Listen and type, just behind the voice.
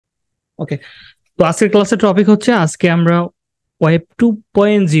ওকে, তো আজকের ক্লাসের টপিক হচ্ছে আজকে আমরা ওয়েব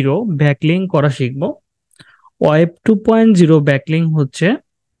 2.0 ব্যাকলিং করা শিখব। ওয়েব 2.0 ব্যাকলিং হচ্ছে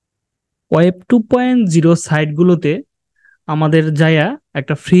ওয়েব 2.0 সাইটগুলোতে আমাদের যায়া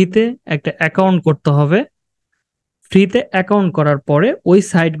একটা ফ্রিতে একটা অ্যাকাউন্ট করতে হবে। ফ্রিতে অ্যাকাউন্ট করার পরে ওই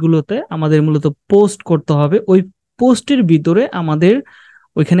সাইটগুলোতে আমাদের মূলত পোস্ট করতে হবে। ওই পোস্টের ভিতরে আমাদের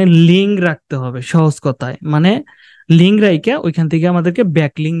ওইখানে লিঙ্ক রাখতে হবে, সহজ কথায় মানে লিঙ্ক রাইখা ওইখান থেকে আমাদেরকে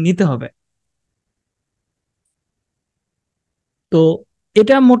ব্যাকলিং নিতে হবে। তো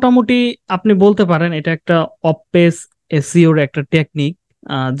এটা মোটামুটি আপনি বলতে পারেন এটা একটা অফ পেজ এসইওর একটা টেকনিক,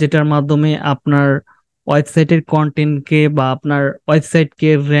 যেটার মাধ্যমে আপনার ওয়েবসাইটের কন্টেন্টকে বা আপনার ওয়েবসাইটকে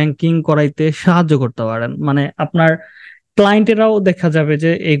র্যাঙ্কিং করাইতে সাহায্য করতে পারেন। মানে আপনার ক্লায়েন্টেরাও দেখা যাবে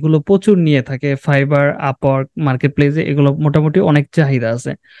যে এগুলো প্রচুর নিয়ে থাকে, ফাইবার, আপওয়ার্ক, মার্কেট প্লেসে এগুলো মোটামুটি অনেক চাহিদা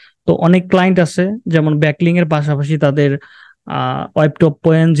আছে। তো অনেক ক্লায়েন্ট আছে যেমন ব্যাকলিং এর পাশাপাশি তাদের ওয়েব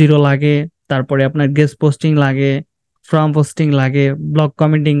 2.0 লাগে, তারপরে আপনার গেস্ট পোস্টিং লাগে, ফ্রম পোস্টিং লাগে, ব্লগ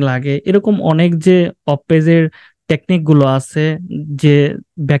কমেন্টিং লাগে, এরকম অনেক যে অফ পেজের টেকনিক গুলো আছে, যে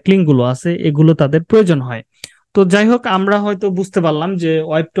ব্যাকলিং গুলো আছে, এগুলো তাদের প্রয়োজন হয়। তো যাই হোক, আমরা হয়তো বুঝতে পারলাম যে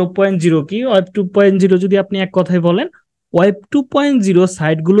ওয়েব 2.0 কি। ওয়েব 2.0 যদি আপনি এক কথায় বলেন, ওয়েব 2.0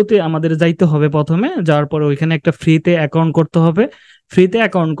 সাইটগুলোতে আমাদের যাইতে হবে। প্রথমে যাওয়ার পরে ওইখানে একটা ফ্রিতে অ্যাকাউন্ট করতে হবে। ফ্রিতে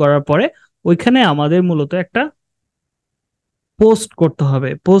অ্যাকাউন্ট করার পরে ওইখানে আমাদের মূলত একটা পোস্ট করতে হবে।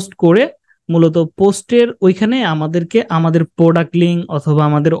 পোস্ট করে মূলত পোস্টের ওইখানে আমাদেরকে আমাদের প্রোডাক্ট লিঙ্ক অথবা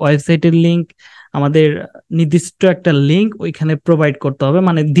আমাদের ওয়েবসাইটের লিঙ্ক, আমাদের নির্দিষ্ট একটা লিঙ্ক ওইখানে প্রোভাইড করতে হবে,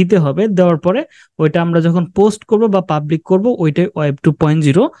 মানে দিতে হবে। দেওয়ার পরে ওইটা আমরা যখন পোস্ট করব বা পাবলিক করব, ওইটাই ওয়েব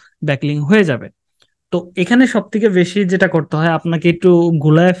 2.0 ব্যাকলিং হয়ে যাবে। তো এখানে সব থেকে বেশি যেটা করতে হয়, আপনাকে একটু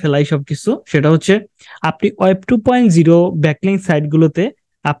গুলায় ফেলাই সবকিছু, সেটা হচ্ছে আপনি ওয়েব 2.0 ব্যাকলিং সাইটগুলোতে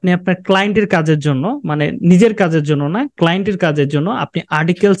আপনি আপনার ক্লায়েন্টের কাজের জন্য, মানে নিজের কাজের জন্য না, ক্লায়েন্টের কাজের জন্য আপনি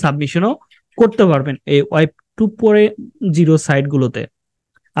আর্টিকেল সাবমিশনও করতে পারবেন। এই ওয়েব 2.0 সাইটগুলোতে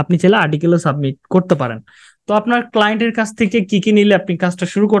আপনি চাইলে আর্টিকেলও সাবমিট করতে পারেন। তো আপনার ক্লায়েন্টের কাছ থেকে কি কি নিলে আপনি কাজটা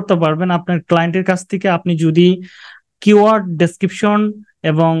শুরু করতে পারবেন? আপনার ক্লায়েন্টের কাছ থেকে আপনি যদি কিওয়ার্ড ডেসক্রিপশন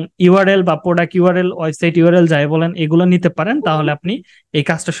এবং ইউআরএল বা প্রোডাক্ট ইউআরএল, ওয়েবসাইট ইউআরএল যাই বলেন, এগুলো নিতে পারেন, তাহলে আপনি এই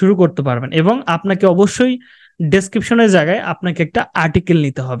কাজটা শুরু করতে পারবেন। এবং আপনাকে অবশ্যই ডেসক্রিপশনের জায়গায় আপনাকে একটা আর্টিকেল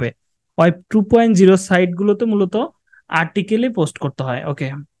নিতে হবে। ওয়েব 2.0 সাইটগুলোতে মূলত আর্টিকেলই পোস্ট করতে হয়। ওকে,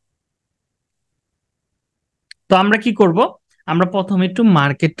 তো আমরা কি করব? আমরা প্রথমে একটু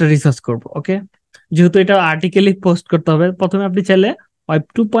মার্কেটটা রিসার্চ করব। ওকে, যেহেতু এটা আর্টিকেলই পোস্ট করতে হবে, প্রথমে আপনি চাইলে ওয়েব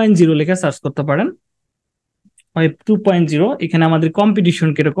 2.0 লিখে সার্চ করতে পারেন। ওয়েব 2.0, এখানে আমাদের কম্পিটিশন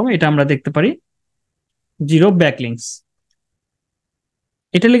কিরকম এটা আমরা দেখতে পারি। জিরো ব্যাকলিংস,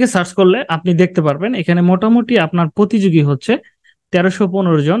 এটা লিখে সার্চ করলে আপনি দেখতে পারবেন এখানে মোটামুটি আপনার প্রতিযোগী হচ্ছে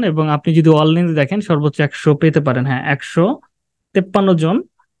 1315 জন, এবং আপনি যদি অনলাইনে দেখেন সর্বোচ্চ 100 পেতে পারেন। হ্যাঁ, 153 জন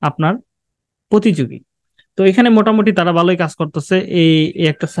আপনার প্রতিযোগী। তো এখানে মোটামুটি তারা ভালোই কাজ করতেছে। এই এই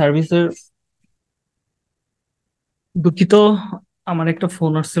একটা সার্ভিসের, দুঃখিত আমার একটা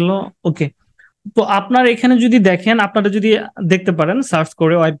ফোন আসছিল। ওকে, তো আপনার এখানে যদি দেখেন, আপনারা যদি দেখতে পারেন সার্চ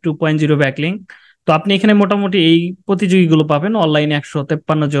করে ওয়েব 2.0 ব্যাকলিং, তো আপনি এখানে মোটামুটি এই প্রতিযোগীগুলো পাবেন। অনলাইনে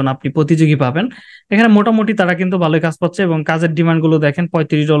 153 জন আপনি প্রতিযোগী পাবেন। এখানে মোটামুটি তারা কিন্তু ভালোই কাজ পাচ্ছে, এবং কাজের ডিমান্ড গুলো দেখেন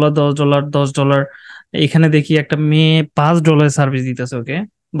 $35, $10, $10। এখানে দেখি একটা মেয়ে $5 সার্ভিস দিতেছে। ওকে,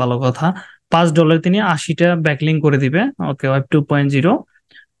 ভালো কথা। $5 তিনি 80টা ব্যাকলিং করে দিবে। ওকে, ওয়েব 2.0,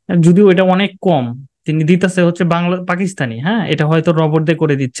 যদিও এটা অনেক কম তিনি দিতেছে, হচ্ছে বাংলা পাকিস্তানি। হ্যাঁ, এটা হয়তো রবট দিয়ে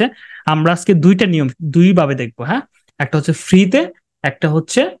করে দিচ্ছে। আমরা আজকে দুইটা নিয়ম দুই ভাবে দেখবো। হ্যাঁ, একটা হচ্ছে ফ্রিতে, একটা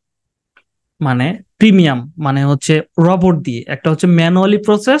হচ্ছে মানে প্রিমিয়াম, মানে হচ্ছে রবট দিয়ে, একটা হচ্ছে ম্যানুয়ালি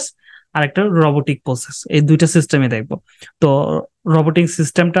প্রসেস আর একটা রবোটিক প্রসেস, এই দুইটা সিস্টেমে দেখবো। তো রবোটিক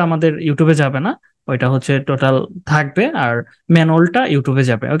সিস্টেমটা আমাদের ইউটিউবে যাবে না, ওইটা হচ্ছে টোটাল থাকবে, আর ম্যানুয়ালটা ইউটিউবে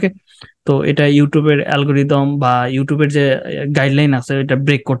যাবে। ওকে, তো এটা ইউটিউবের অ্যালগোরিদম বা ইউটিউবের যে গাইডলাইন আছে এটা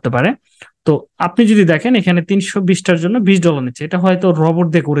ব্রেক করতে পারে। তো আপনি যদি দেখেন এখানে 320টার জন্য $20 নিচ্ছে, এটা হয়তো রবট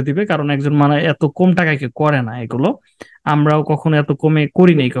দিয়ে করে দিবে, কারণ একজন মানে এত কম টাকায় কেউ করে না এগুলো। আমরাও কখনো এত কমে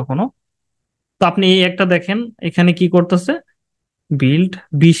করি নাই কখনো। তো আপনি এই একটা দেখেন এখানে কি করতেছে, বিল্ড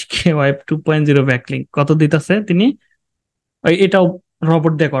 20K ওয়েব 2.0 ব্যাকলিং কত দিতেছে তিনি। এটাও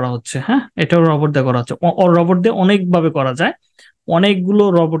রবট দিয়ে করা হচ্ছে। হ্যাঁ, এটাও রবট দিয়ে করা হচ্ছে। রবট দিয়ে অনেকভাবে করা যায়। অনেকগুলো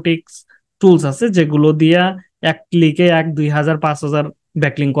রবোটিক্স টুলস আছে যেগুলো দিয়া এক ক্লিকে 1, 2 হাজার, 5 হাজার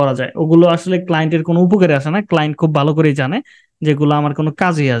ব্যাকলিং করা যায়। ওগুলো আসলে ক্লায়েন্টের কোনো উপকারে আসে না, ক্লায়েন্ট খুব ভালো করেই জানে যেগুলো আমার কোনো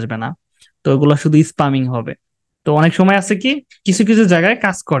কাজেই আসবে না। তো ওগুলো শুধু স্পামিং হবে। তো অনেক সময় আছে কি, কিছু কিছু জায়গায়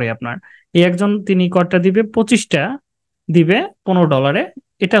কাজ করে আপনার। এই একজন তিনি কয়টা দিবে, 25টা দিবে $15।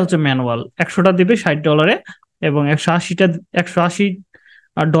 এটা হচ্ছে ম্যানুয়াল। 100টা দিবে $60, এবং 180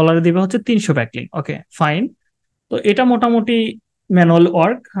 ডলারে দিবে হচ্ছে 300 ব্যাকলিং। ওকে, ফাইন। তো এটা মোটামুটি ম্যানুয়াল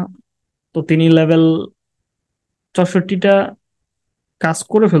ওয়ার্ক। তো তিনি লেভেল 64টা কাজ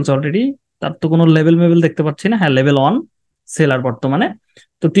করে ফেলছে অলরেডি। তার তো কোনো লেভেল মেভেল দেখতে পাচ্ছি না। হ্যাঁ, লেভেল 1 সেলার বর্তমানে।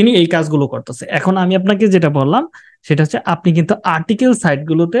 তো তিনি এই কাজগুলো করতেছে। এখন আমি আপনাকে যেটা বললাম সেটা হচ্ছে আপনি কিন্তু আর্টিকেল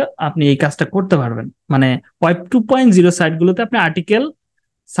সাইটগুলোতে আপনি এই কাজটা করতে পারবেন। মানে ওয়েব 2.0 সাইটগুলোতে আপনি আর্টিকেল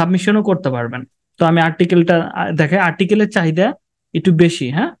সাবমিশনও করতে পারবেন। তো আমি আর্টিকেলটা দেখে, আর্টিকেলের চাহিদা একটু বেশি,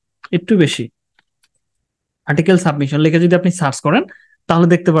 হ্যাঁ, একটু বেশি। আর্টিকেল সাবমিশন লিখে যদি আপনি সার্চ করেন তাহলে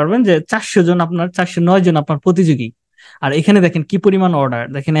দেখতে পারবেন যে 409 জন আপনার প্রতিযোগী। আর এখানে দেখেন কি পরিমাণ অর্ডার,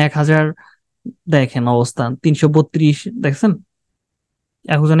 দেখেন 1000, দেখেন অবস্থান 332, দেখছেন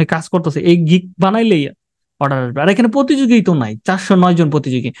একজনে কাজ করতেছে। এই গিগ বানাইলেই অর্ডার আসবে। আর এখানে প্রতিযোগী তো নাই, 409 জন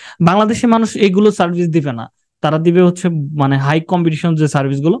প্রতিযোগী। বাংলাদেশে মানুষ এইগুলো সার্ভিস দিবে না, তারা দিবে হচ্ছে মানে হাই কম্পিটিশন যে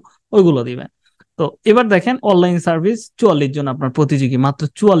সার্ভিস গুলো ওইগুলো দিবে। তো এবার দেখেন অনলাইন সার্ভিস 44 জন আপনার প্রতিযোগী, মাত্র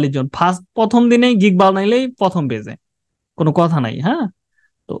 44 জন। প্রথম দিনেই গিগ বানাইলেই প্রথম পেজে, কোনো কথা নাই। হ্যাঁ,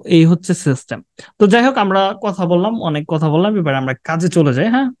 তো এই হচ্ছে সিস্টেম। তো যাই হোক, আমরা কথা বললাম, অনেক কথা বললাম, এবার আমরা কাজে চলে যাই।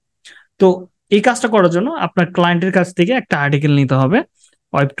 হ্যাঁ, তো এই কাজটা করার জন্য আপনার ক্লায়েন্টের কাছ থেকে একটা আর্টিকেল নিতে হবে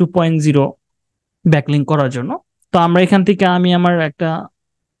ওয়েব 2.0 ব্যাকলিঙ্ক করার জন্য। তো আমরা এখান থেকে আমি আমার একটা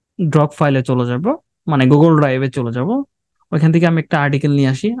ড্রপ ফাইলে চলে যাব, মানে গুগল ড্রাইভে চলে যাব। ওইখান থেকে আমি একটা আর্টিকেল নিয়ে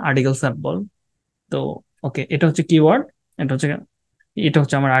আসি, আর্টিকেল স্যাম্পল। তো ওকে, এটা হচ্ছে কিওয়ার্ড, এটা হচ্ছে এটা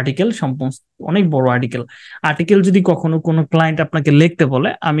হচ্ছে আমার আর্টিকেল সম্পূর্ণ, অনেক বড় আর্টিকেল। আর্টিকেল যদি কখনো কোনো ক্লায়েন্ট আপনাকে লিখতে বলে,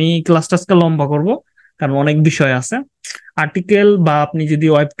 আমি ক্লাসটা আজকে লম্বা করব কারণ অনেক বিষয় আছে। আর্টিকেল বা আপনি যদি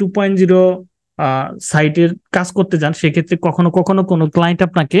ওয়েব 2.0 সাইটের কাজ করতে যান, সেক্ষেত্রে কখনো কখনো কোনো ক্লায়েন্ট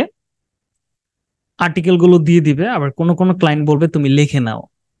আপনাকে আর্টিকেল গুলো দিয়ে দিবে, আবার কোনো কোনো ক্লায়েন্ট বলবে তুমি লিখে নাও।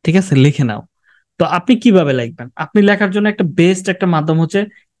 ঠিক আছে, লিখে নাও। তো আপনি কিভাবে লিখবেন? আপনি লেখার জন্য একটা বেস্ট একটা মাধ্যম হচ্ছে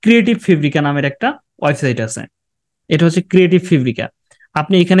ক্রিয়েটিভ ফেব্রিকা নামের একটা ওয়েবসাইট আছে। এটা হচ্ছে ক্রিয়েটিভ ফেব্রিকা।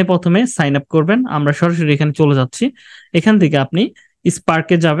 আপনি এখানে প্রথমে সাইন আপ করবেন, আমরা সরাসরি এখানে চলে যাচ্ছি। এখান থেকে আপনি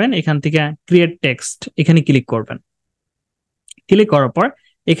স্পার্কে যাবেন, এখান থেকে ক্রিয়েট টেক্সট এখানে ক্লিক করবেন। ক্লিক করার পর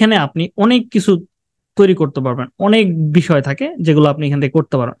এখানে আপনি অনেক কিছু তৈরি করতে পারবেন, অনেক বিষয় থাকে যেগুলো আপনি এখান থেকে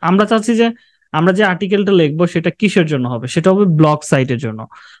করতে পারেন। আমরা চাচ্ছি যে আমরা যে আর্টিকেলটা লিখবো সেটা কিসের জন্য হবে, সেটা হবে ব্লগ সাইটের জন্য।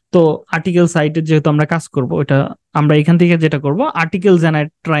 তো আর্টিকেল সাইটের যেহেতু আমরা কাজ করব, এটা আমরা এখান থেকে যেটা করব, আর্টিকেল জেনারেট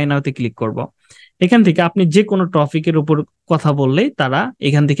ট্রাই নাওতে ক্লিক করব। এখান থেকে আপনি যে কোনো টপিকের উপর কথা বললেই তারা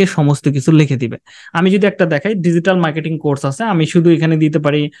এখান থেকে সমস্ত কিছু লিখে দিবে। আমি যদি একটা দেখাই, ডিজিটাল মার্কেটিং কোর্স আছে, আমি শুধু এখানে দিতে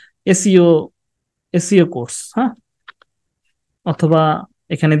পারি এসইও, এসইও কোর্স, হ্যাঁ, অথবা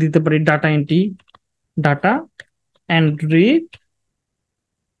এখানে দিতে পারি data entry, data entry,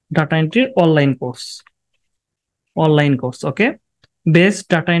 data এন্ট্রির online course, online course. ওকে, best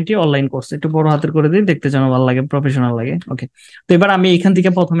data entry online course, একটু বড় হাতের করে দিই, দেখতে যেন ভালো লাগে, প্রফেশনাল লাগে। ওকে, তো এবার আমি এখান থেকে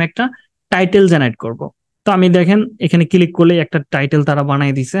প্রথমে একটা টাইটেল জেনারেট করব। তো আমি দেখেন এখানে ক্লিক করলে একটা টাইটেল তারা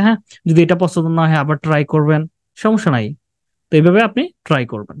বানিয়ে দিছে। হ্যাঁ, যদি এটা পছন্দ না হয় আবার ট্রাই করবেন, সমস্যা নাই। তো এইভাবে আপনি ট্রাই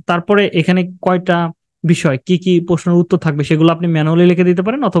করবেন। তারপরে এখানে কয়টা বিষয়, কি কি প্রশ্নের উত্তর থাকবে সেগুলো আপনি ম্যানুয়ালি লিখে দিতে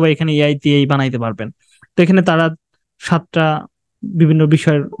পারেন, অথবা এখানে এআই দিয়েই বানাইতে পারবেন। তো এখানে তারা 7টা বিভিন্ন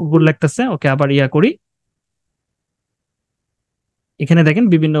বিষয়ের উপর লিখতেছে। ওকে, আবার করি। এখানে দেখেন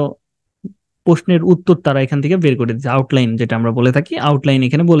বিভিন্ন প্রশ্নের উত্তর তারা এখান থেকে বের করে দিচ্ছে, আউটলাইন যেটা আমরা বলে থাকি, আউটলাইন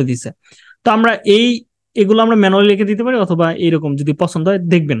এখানে বলে দিচ্ছে। তো আমরা এগুলো আমরা ম্যানুয়ালি লিখে দিতে পারি, অথবা এরকম যদি পছন্দ হয়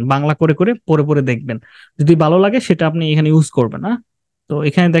দেখবেন, বাংলা করে করে পড়ে পড়ে দেখবেন, যদি ভালো লাগে সেটা আপনি এখানে ইউজ করবেন। হ্যাঁ, তো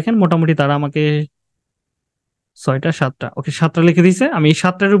এখানে দেখেন মোটামুটি তারা আমাকে 6টা 7টা, ওকে 7টা লিখে দিয়েছে। আমি এই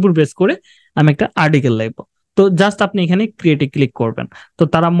 7টার উপর বেস করে আমি একটা আর্টিকেল লিখবো। তো জাস্ট আপনি এখানে ক্রিয়েটে ক্লিক করবেন। তো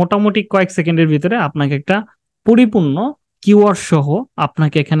তারা মোটামুটি কয়েক সেকেন্ডের ভিতরে আপনাকে একটা পরিপূর্ণ কিওয়ার্ড সহ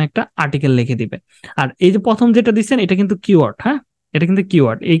আপনাকে এখানে একটা আর্টিকেল লিখে দিবে। আর এই যে প্রথম যেটা দিচ্ছেন এটা কিন্তু কিওয়ার্ড, হ্যাঁ, এটা কিন্তু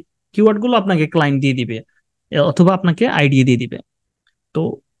কিওয়ার্ড। এই কিওয়ার্ড গুলো আপনাকে ক্লায়েন্ট দিয়ে দিবে, অথবা আপনাকে আইডিয়া দিয়ে দিবে। তো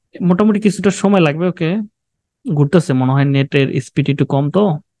মোটামুটি কিছুটা সময় লাগবে। ওকে, ঘুরতেছে মনে হয়, নেটের স্পিড একটু কম তো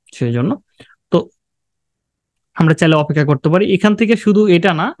সেই জন্য। তো আমরা চাইলে অপেক্ষা করতে পারি। এখান থেকে শুধু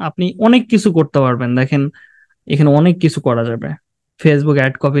এটা না, আপনি অনেক কিছু করতে পারবেন। দেখেন এখানে অনেক কিছু করা যাবে। ফেসবুক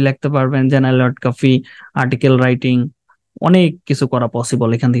অ্যাড কপি লিখতে পারবেন, general ad copy, article writing, অনেক কিছু করা পসিবল।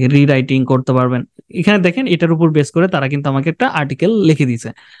 এখান থেকে রিরাইটিং করতে পারবেন। এখানে দেখেন এটার উপর বেস করে তারা কিন্তু আমাকে একটা আর্টিকেল লিখে দিয়েছে।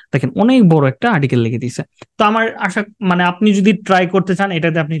 দেখেন অনেক বড় একটা আর্টিকেল লিখে দিয়েছে। তো আমার আশা, মানে আপনি যদি ট্রাই করতে চান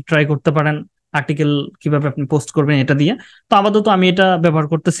এটাতে আপনি ট্রাই করতে পারেন, আর্টিকেল কিভাবে আপনি পোস্ট করবেন এটা দিয়ে। তো আপাতত আমি এটা ব্যবহার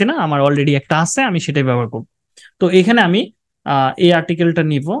করতেছি না, আমার অলরেডি একটা আছে, আমি সেটাই ব্যবহার করব। তো এখানে আমি এই আর্টিকেলটা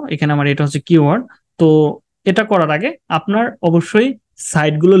নিব। এখানে আমার এটা হচ্ছে কিওয়ার্ড। তো এটা করার আগে আপনার অবশ্যই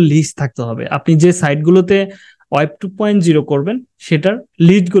সাইটগুলো লিস্ট থাকতে হবে। আপনি যে সাইটগুলোতে ওয়েব 2.0 করবেন সেটার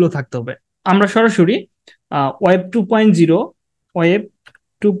লিস্ট গুলো থাকতে হবে। আমরা সরাসরি web 2.0, web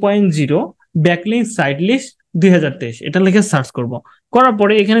 2.0 backlink site list 2023 এটা লিখে সার্চ করব। করার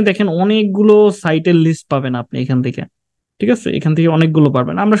পরে এখানে দেখেন অনেকগুলো সাইটের লিস্ট পাবেন আপনি এখান থেকে। ঠিক আছে, এখান থেকে অনেকগুলো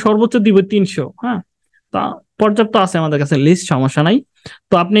পারবেন, আমরা সর্বোচ্চ দিব 300। হ্যাঁ, তা পর্যাপ্ত আছে আমাদের কাছে লিস্ট, সমস্যা নাই।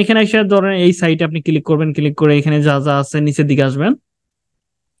 তো আপনি এখানে এসে ধরেন এই সাইটে আপনি ক্লিক করবেন, ক্লিক করে এখানে যা যা আছে নিচের দিকে আসবেন,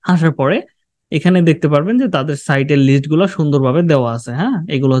 আসার পরে এখানে দেখতে পারবেন যে তাদের সাইটের লিস্ট গুলো সুন্দরভাবে দেওয়া আছে। হ্যাঁ,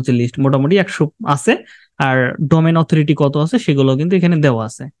 এগুলো হচ্ছে লিস্ট, মোটামুটি 100 আছে। আর ডোমেন অথরিটি কত আছে সেগুলো কিন্তু এখানে দেওয়া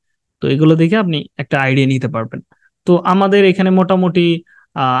আছে। তো এগুলো দেখে আপনি একটা আইডিয়া নিতে পারবেন। তো আমাদের এখানে মোটামুটি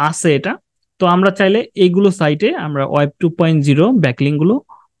আছে এটা। তো আমরা চাইলে এইগুলো সাইটে আমরা ওয়েব 2.0 ব্যাকলিং গুলো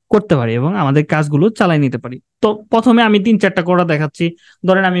করতে পারি এবং আমাদের কাজগুলো চালাই নিতে পারি। তো প্রথমে আমি 3-4টা করা দেখাচ্ছি।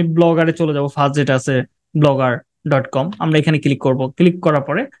 ধরেন আমি ব্লগারে চলে যাব, ফার্স্ট যেটা আছে blogger.com, আমরা এখানে ক্লিক করব। ক্লিক করার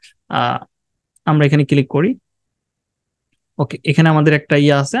পরে আহ আমরা এখানে ক্লিক করি। ওকে, এখানে আমাদের একটা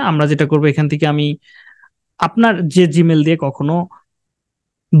ইয়ে আছে, আমরা যেটা করব এখান থেকে আমি আপনার যে জিমেল দিয়ে কখনো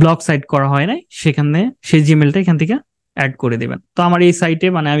ব্লগ সাইট করা হয় নাই সেখানে সেই জিমেলটা এখান থেকে অ্যাড করে দিবেন। তো আমার এই সাইটে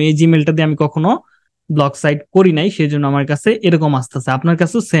মানে আমি এই জিমেলটা দিয়ে আমি কখনো ব্লগ সাইট করি নাই, সেই জন্য আমার কাছে এরকম আসতেছে, আপনার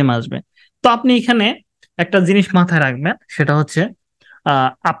কাছেও সেম আসবে। তো আপনি এখানে একটা জিনিস মাথায় রাখবেন, সেটা হচ্ছে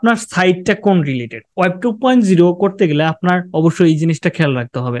আপনার সাইটটা কোন রিলেটেড। ওয়েব 2.0 করতে গেলে আপনার অবশ্যই এই জিনিসটা খেয়াল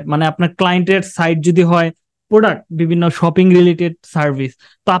রাখতে হবে, মানে আপনার ক্লায়েন্টের সাইট যদি হয় প্রোডাক্ট, বিভিন্ন শপিং রিলেটেড সার্ভিস,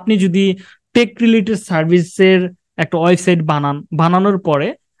 তো আপনি যদি টেক রিলেটেড সার্ভিসের একটা ওয়েবসাইট বানানোর পরে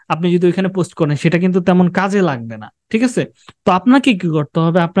আপনি যদি ওইখানে পোস্ট করেন সেটা কিন্তু তেমন কাজে লাগবে না। ঠিক আছে, তো আপনাকে কি করতে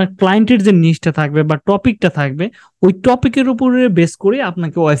হবে, আপনার ক্লায়েন্টের যে নিশটা থাকবে বা টপিকটা থাকবে ওই টপিকের উপরে বেস করে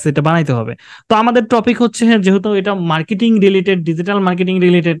আপনাকে ওয়েবসাইটটা বানাইতে হবে। তো আমাদের টপিক হচ্ছে, হ্যাঁ, যেহেতু এটা marketing related, digital marketing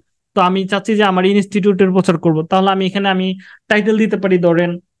related, তো আমি চাচ্ছি যে আমার ইনস্টিটিউটের প্রচার করব, তাহলে আমি এখানে আমি টাইটেল দিতে পারি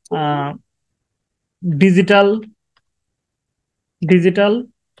ধরেন digital digital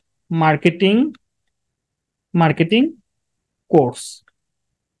marketing marketing course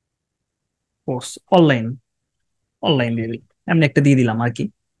course online online দিয়ে দিই, এমনি একটা দিয়ে দিলাম আর কি।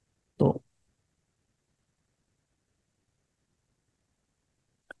 তো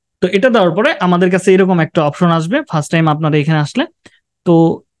তো এটা দেওয়ার পরে আমাদের কাছে এরকম একটা অপশন আসবে ফার্স্ট টাইম আপনারা এখানে আসলে। তো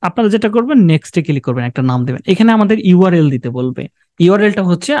আপনারা যেটা করবেন, নেক্সটে ক্লিক করবেন, একটা নাম দেবেন। এখানে আমাদের ইউআরএল দিতে বলবে, ইউআরএলটা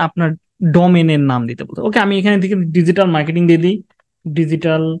হচ্ছে আপনার ডোমেনের নাম দিতে বলবে। ওকে, আমি এখানে থেকে ডিজিটাল মার্কেটিং দিয়ে দিই,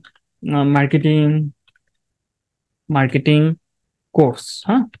 ডিজিটাল মার্কেটিং মার্কেটিং কোর্স।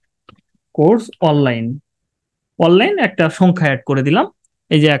 হ্যাঁ, কোর্স অনলাইন অনলাইন একটা সংখ্যা অ্যাড করে দিলাম।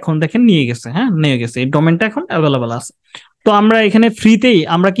 এই যে এখন দেখেন নিয়ে গেছে, হ্যাঁ নিয়ে গেছে, এই ডোমেনটা এখন অ্যাভেলেবল আছে। তো আমরা এখানে ফ্রিতেই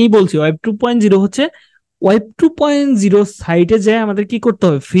আমরা কি বলছি, ওয়েব 2.0 হচ্ছে, ওয়েব 2.0 সাইটে যায় আমাদের কি করতে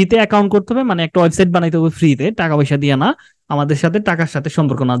হবে, ফ্রিতে অ্যাকাউন্ট করতে হবে, মানে একটা ওয়েবসাইট বানাইতে হবে ফ্রিতে, টাকা পয়সা দিয়ে না। আমাদের সাথে টাকার সাথে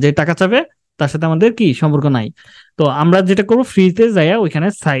সম্পর্ক না, যে টাকা চাবে তার সাথে আমাদের কি সম্পর্ক নাই। তো আমরা যেটা করবো, ফ্রিতে যাইয়া ওইখানে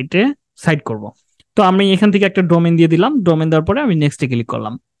সাইট করব। তো আমি এখান থেকে একটা ডোমেন দিয়ে দিলাম, ডোমেন দেওয়ার পরে আমি নেক্সটে ক্লিক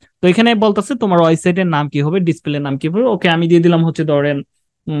করলাম। তো এখানে বলতেছে তোমার ওয়েবসাইটের নাম কি হবে, ডিসপ্লে নাম কি হবে। ওকে, আমি দিয়ে দিলাম হচ্ছে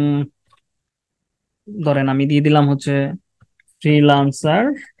উম ধরেন আমি দিয়ে দিলাম হচ্ছে ফ্রিলান্সার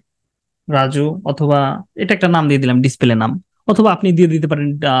রাজু, অথবা এটা একটা নাম দিয়ে দিলাম ডিসপ্লে নাম, অথবা আপনি দিয়ে দিতে পারেন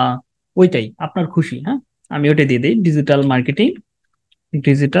ওইটাই আপনার খুশি। হ্যাঁ, আমি ওইটাই দিয়ে দিই, ডিজিটাল মার্কেটিং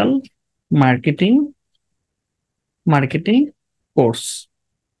মার্কেটিং কোর্স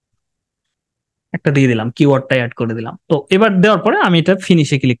একটা দিয়ে দিলাম, কিওয়ার্ডটা অ্যাড করে দিলাম। তো এবার দেওয়ার পরে আমি এটা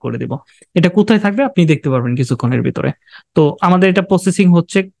ফিনিশে ক্লিক করে দিব। এটা কোথায় থাকবে আপনি দেখতে পারবেন কিছুক্ষণের ভিতরে। তো আমাদের এটা প্রসেসিং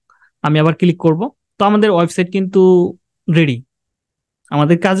হচ্ছে, আমি আবার ক্লিক করব। তো আমাদের ওয়েবসাইট কিন্তু রেডি,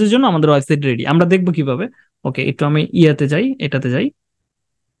 আমাদের কাজের জন্য আমাদের ওয়েবসাইট রেডি। আমরা দেখবো কিভাবে। ওকে, একটু আমি এটাতে যাই।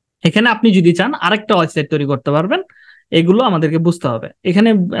 এখানে আপনি যদি চান আরেকটা ওয়েবসাইট তৈরি করতে পারবেন, এগুলো আমাদেরকে বুঝতে হবে, এখানে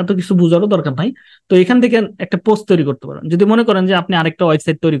এত কিছু বোঝারও দরকার নাই। তো এখান থেকে একটা পোস্ট তৈরি করতে পারেন, যদি মনে করেন যে আপনি আরেকটা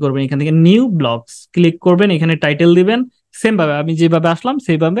ওয়েবসাইট তৈরি করবেন, এখান থেকে নিউ ব্লগস ক্লিক করবেন, এখানে টাইটেল দিবেন, সেম ভাবে আমি যেভাবে আসলাম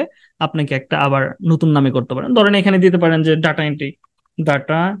সেইভাবে আপনাকে একটা আবার নতুন নামে করতে পারেন। ধরেন এখানে দিতে পারেন যে ডাটা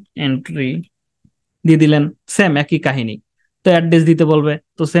এন্ট্রি দিয়ে দিলেন, সেম একই কাহিনী। তো অ্যাড্রেস দিতে বলবে,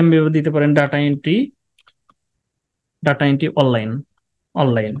 তো সেম ভাবে দিতে পারেন ডাটা এন্ট্রি অনলাইন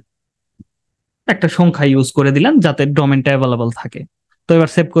অনলাইন একটা সংখ্যা ইউজ করে দিলেন যাতে ডোমেনটা অ্যাভেলেবল থাকে। তো এবার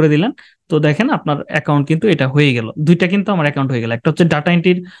সেভ করে দিলেন। তো দেখেন আপনার অ্যাকাউন্ট কিন্তু এটা হয়ে গেল, দুইটা কিন্তু আমার অ্যাকাউন্ট হয়ে গেল। একটা হচ্ছে ডাটা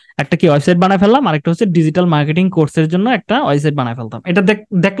এন্ট্রির একটা কি ওয়েবসাইট বানায় ফেললাম, আর একটা হচ্ছে ডিজিটাল মার্কেটিং কোর্সের জন্য একটা ওয়েবসাইট বানায় ফেলতাম। এটা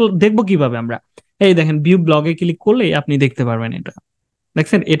দেখবো কিভাবে আমরা, এই দেখেন ভিউ ব্লগে ক্লিক করলে আপনি দেখতে পারবেন এটা।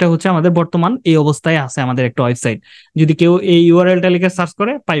 দেখছেন, এটা হচ্ছে আমাদের বর্তমান এই অবস্থায় আছে আমাদের একটা ওয়েবসাইট। যদি কেউ এই ইউআরএলটা লিখে সার্চ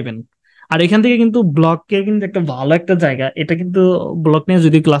করে পাইবেন। আর এখান থেকে কিন্তু ব্লগের কিন্তু একটা ভালো একটা জায়গা, এটা কিন্তু ব্লগ নিয়ে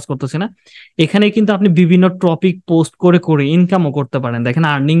যদি ক্লাস করতেছে না, এখানে কিন্তু আপনি বিভিন্ন টপিক পোস্ট করে করে ইনকামও করতে পারেন। দেখেন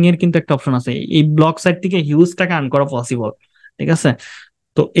আর্নিং এর কিন্তু একটা অপশন আছে, এই ব্লগ সাইট থেকে হিউজ টাকা আর্ন করা পসিবল। ঠিক আছে,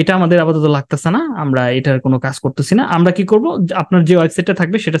 তো এটা আমাদের আপাতত লাগতেছে না, আমরা এটার কোনো কাজ করতেছি না। আমরা কি করব, আপনার যে ওয়েবসাইটটা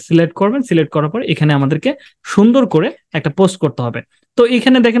থাকবে সেটা সিলেক্ট করবেন, সিলেক্ট করার পর এখানে আমাদেরকে সুন্দর করে একটা পোস্ট করতে হবে। তো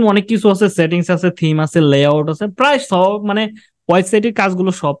এখানে দেখেন অনেক কিছু আছে, সেটিংস আছে, থিম আছে, লেআউট আছে, প্রায় সব মানে ওয়েবসাইটের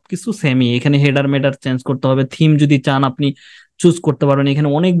কাজগুলো সবকিছু সেমই। এখানে হেডার মেডার চেঞ্জ করতে হবে, থিম যদি চান আপনি চুজ করতে পারবেন। এখানে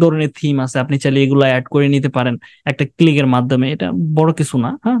অনেক ধরনের থিম আছে, আপনি চাইলে এগুলো অ্যাড করে নিতে পারেন একটা ক্লিকের মাধ্যমে। এটা বড় কিছু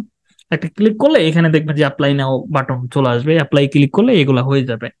না, হ্যাঁ। একটা ক্লিক করলে এখানে দেখবেন যে অ্যাপ্লাই নাও বাটন চলে আসবে, অ্যাপ্লাই ক্লিক করলে এগুলা হয়ে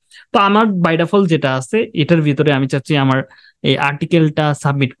যাবে। তো আমার বাই ডিফল্ট যেটা আছে এটার ভিতরে আমি চাচ্ছি আমার এই আর্টিকেলটা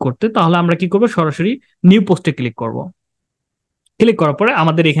সাবমিট করতে, তাহলে আমরা কি করব, সরাসরি নিউ পোস্টে ক্লিক করব। ক্লিক করার পরে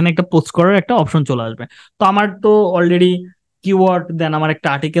আমাদের এখানে একটা পোস্ট করার একটা অপশন চলে আসবে। তো আমার তো অলরেডি কিওয়ার্ড দেন আমার একটা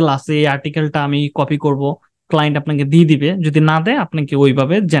আর্টিকেল আছে, এই আর্টিকেলটা আমি কপি করব, ক্লায়েন্ট আপনাকে দিয়ে দিবে। যদি না দেয় আপনাকে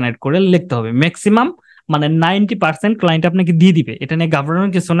ওইভাবে জেনারেট করে লিখতে হবে। ম্যাক্সিমাম মানে 90% ক্লায়েন্ট আপনাকে দিয়ে দিবে, এটা নিয়ে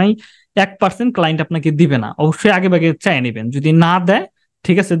ঘাবড়ানোর কিছু নাই। 1% ক্লায়েন্ট আপনাকে দিবে না, অবশ্যই আগে ভাগে চাই নেবেন। যদি না দেয়,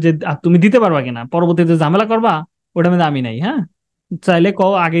 ঠিক আছে, যে তুমি দিতে পারবা কিনা, পরবর্তীতে ঝামেলা করবা, ওটা মধ্যে আমি নাই, হ্যাঁ। চাইলে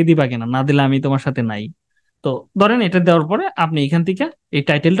কও আগেই দিবা কিনা, না দিলে আমি তোমার সাথে নাই। তো ধরেন এটা দেওয়ার পরে আপনি এখান থেকে এই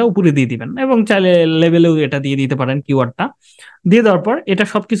টাইটেলটা উপরে দিয়ে দিবেন, এবং চাইলে লেভেলেও এটা দিয়ে দিতে পারেন কিওয়ার্ডটা। দিয়ে দেওয়ার পর এটা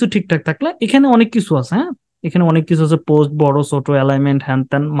সবকিছু ঠিকঠাক থাকলে এখানে অনেক কিছু আছে, হ্যাঁ। এখানে অনেক কিছু আছে, পোস্ট বড় ছোট অ্যালাইনমেন্ট হ্যান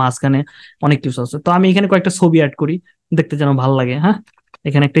ত্যান, মাঝখানে অনেক কিছু আছে। তো আমি এখানে কয়েকটা ছবি অ্যাড করি, দেখতে যেন ভালো লাগে, হ্যাঁ।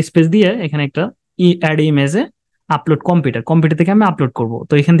 এখানে একটা স্পেস দিয়ে এখানে একটা অ্যাড ইমেজে আপলোড কম্পিউটার, কম্পিউটার থেকে আমি আপলোড করব।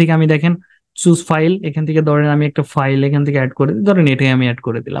 তো এখান থেকে আমি দেখেন চুজ ফাইল, এখান থেকে ধরেন আমি একটা ফাইল এখান থেকে অ্যাড করে দিই, ধরেন এটাই আমি অ্যাড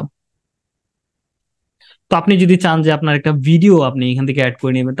করে দিলাম। তো আপনি যদি চান যে আপনার একটা ভিডিও আপনি এখান থেকে অ্যাড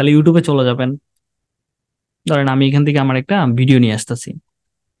করে নেবেন, তাহলে ইউটিউবে চলে যাবেন। ধরেন আমি এখান থেকে আমার একটা ভিডিও নিয়ে আসতেছি।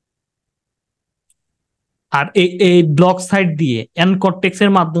 আর এই এই ব্লগ সাইট দিয়ে এনকোড টেক্সট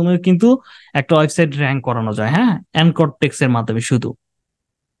এর মাধ্যমে কিন্তু একটা ওয়েবসাইট র‍্যাঙ্ক করানো যায়, হ্যাঁ। এনকোড টেক্সট এর মাধ্যমে শুধু,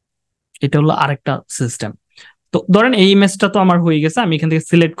 এটা হলো আরেকটা সিস্টেম। তো ধরেন এই ইমেজটা তো আমার হয়ে গেছে, আমি এখান থেকে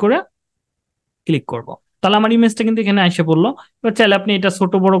সিলেক্ট করে ক্লিক করব, তাহলে আমার ইমেজটা কিন্তু এখানে এসে পড়লো। এবার চাইলে আপনি এটা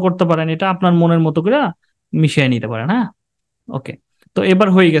ছোট বড় করতে পারেন, এটা আপনার মনের মতো করে মিশিয়ে নিতে পারেন, হ্যাঁ। ওকে, তো এবার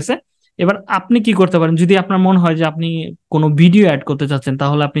হয়ে গেছে। এবার আপনি কি করতে পারেন, যদি আপনার মনে হয় যে আপনি কোনো ভিডিও অ্যাড করতে চাচ্ছেন,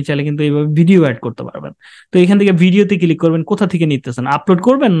 তাহলে আপনি চাইলে কিন্তু এইভাবে ভিডিও অ্যাড করতে পারবেন। তো এখান থেকে ভিডিওতে ক্লিক করবেন, কোথা থেকে নিতেছেন, আপলোড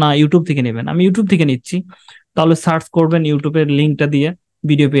করবেন না ইউটিউব থেকে নেবেন। আমি ইউটিউব থেকে নিচ্ছি, তাহলে সার্চ করবেন, ইউটিউবের লিঙ্কটা দিয়ে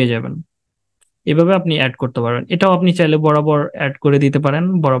ভিডিও পেয়ে যাবেন। এভাবে আপনি অ্যাড করতে পারবেন। এটাও আপনি চাইলে বরাবর অ্যাড করে দিতে পারেন,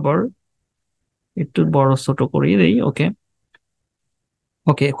 বরাবর একটু বড় ছোট করে দেই। ওকে,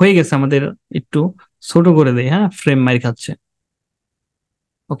 ওকে হয়ে গেছে আমাদের। একটু ছোট করে দেই, হ্যাঁ, ফ্রেম মার খাচ্ছে।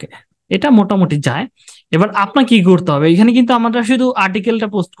 ওকে, এটা মোটামুটি যায়। এবার আপনাকে কি করতে হবে, এখানে কিন্তু আমরা শুধু আর্টিকেলটা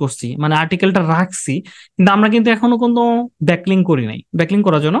পোস্ট করছি, মানে আর্টিকেলটা রাখছি, কিন্তু আমরা কিন্তু এখনো কোনো ব্যাকলিং করি নাই। ব্যাকলিং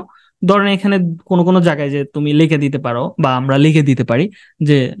করার জন্য ধরেন এখানে কোনো কোনো জায়গায় যে তুমি লিখে দিতে পারো, বা আমরা লিখে দিতে পারি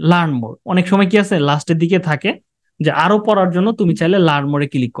যে লার্ন মোর। অনেক সময় কি আছে লাস্টের দিকে থাকে যে আরো পড়ার জন্য তুমি চাইলে লার্ন মোরে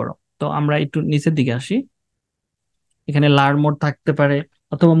ক্লিক করো। তো আমরা একটু নিচের দিকে আসি, এখানে লার্ন মোর থাকতে পারে,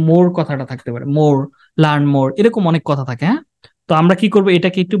 অথবা মোর কথাটা থাকতে পারে, মোর, লার্ন মোর, এরকম অনেক কথা থাকে, হ্যাঁ। তো আমরা কি করবো,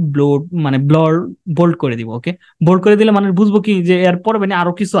 এটাকে একটু মানে ব্লর, বোল্ড করে দিব। ওকে, বোল্ড করে দিলে মানে বুঝবো কি যে এর পরে মানে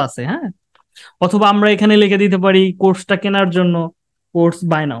আরো কিছু আছে, হ্যাঁ। অথবা আমরা এখানে লিখে দিতে পারি কোর্সটা কেনার জন্য, course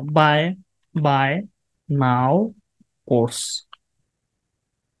by now, by now course,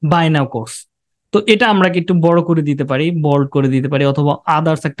 by now course. তো এটা আমরা কি একটু বড় করে দিতে পারি, বোল্ড করে দিতে পারি, অথবা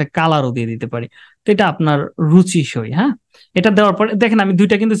আদার্স একটা কালারও দিয়ে দিতে পারি। তো এটা আপনার রুচি সই, হ্যাঁ। এটা দেওয়ার পরে দেখেন আমি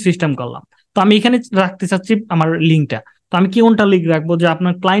দুইটা কিন্তু সিস্টেম করলাম। তো আমি এখানে রাখতে চাচ্ছি আমার লিঙ্কটা। তো আমি কি কোনটা লিঙ্ক রাখবো, যে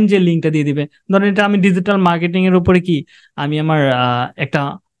আপনার ক্লায়েন্ট যে লিঙ্কটা দিয়ে দিবে। ধরেন এটা আমি ডিজিটাল মার্কেটিং এর উপরে কি আমি আমার একটা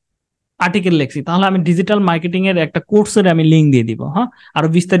আর্টিকেল লিখছি, তাহলে আমি ডিজিটাল মার্কেটিং এর একটা কোর্সের আমি লিঙ্ক দিয়ে দিব, হ্যাঁ। আরো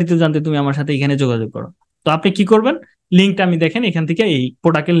বিস্তারিত জানতে তুমি আমার সাথে এখানে যোগাযোগ করো। তো আপনি কি করবেন, লিঙ্কটা আমি দেখেন এখান থেকে এই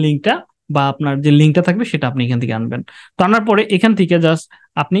প্রোডাক্টের লিঙ্কটা বা আপনার যে লিঙ্কটা থাকবে সেটা আপনি এখান থেকে আনবেন। তো আনার পরে এখান থেকে জাস্ট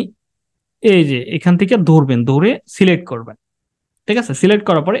আপনি এই যে এখান থেকে ধরবেন, ধরে সিলেক্ট করবেন। ঠিক আছে, সিলেক্ট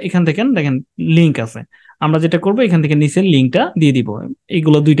করার পরে এখান থেকে দেখেন লিঙ্ক আছে। আমরা যেটা করবো এখান থেকে নিচের লিঙ্কটা দিয়ে দিব,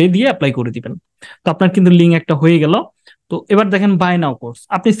 এইগুলো দুইটাই দিয়ে অ্যাপ্লাই করে দিবেন। তো আপনার কিন্তু লিঙ্ক একটা হয়ে গেল। তো এবার দেখেন বাই নাও কোর্স,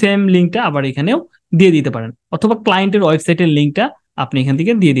 আপনি সেম লিঙ্কটা আবার এখানেও দিয়ে দিতে পারেন, অথবা ক্লায়েন্টের ওয়েবসাইটের লিঙ্কটা আপনি এখান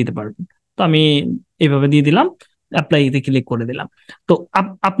থেকে দিয়ে দিতে পারবেন। তো আমি এইভাবে দিয়ে দিলাম, অ্যাপ্লাই তে ক্লিক করে দিলাম। তো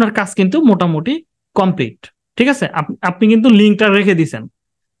আপনার কাজ কিন্তু মোটামুটি কমপ্লিট। ঠিক আছে, আপনি কিন্তু লিঙ্কটা রেখে দিছেন।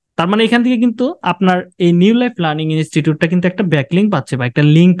 তার মানে এখান থেকে কিন্তু আপনার এই নিউ লাইফ লার্নিং ইনস্টিটিউটটা কিন্তু একটা ব্যাকলিঙ্ক পাচ্ছে বা একটা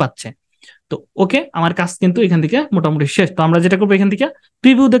লিঙ্ক পাচ্ছে। তো ওকে, আমার কাজ কিন্তু এখান থেকে মোটামুটি শেষ। তো আমরা যেটা করবো, এখান থেকে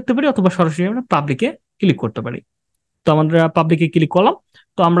প্রিভিউ দেখতে পারি, অথবা সরাসরি আমরা পাবলিকে ক্লিক করতে পারি। তো আমরা পাবলিকে ক্লিক করলাম।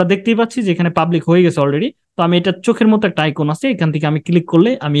 তো আমরা দেখতেই পাচ্ছি যে এখানে পাবলিক হয়ে গেছে অলরেডি। তো আমি এটা চোখের মতো একটা আইকন আছে, এখান থেকে আমি ক্লিক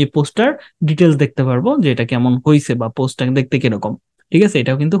করলে আমি এই পোস্টার ডিটেলস দেখতে পারবো যে এটা কেমন হয়েছে বা পোস্টটা দেখতে কিরকম। ঠিক আছে,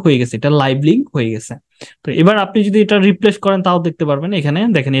 এটাও কিন্তু হয়ে গেছে, এটা লাইভ লিঙ্ক হয়ে গেছে। তো এবার আপনি যদি এটা রিপ্লেস করেন তাও দেখতে পারবেন, এখানে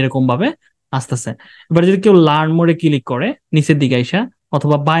দেখেন এরকম ভাবে আসতেছে। এবার যদি কেউ লার্ন মোডে ক্লিক করে নিচের দিকে আইসা,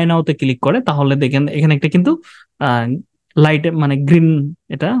 অথবা বাই নাওতে ক্লিক করে, তাহলে দেখেন এখানে একটা কিন্তু লাইট মানে গ্রিন,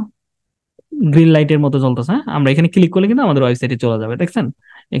 এটা গ্রিন লাইটের মতো জ্বলতেছে। হ্যাঁ, আমরা এখানে ক্লিক করলে কিন্তু আমাদের ওয়েবসাইটে চলে যাবে, দেখছেন?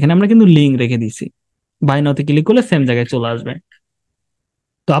 এখানে আমরা কিন্তু লিঙ্ক রেখে দিয়েছি, বাই নাওতে ক্লিক করলে সেম জায়গায় চলে আসবে।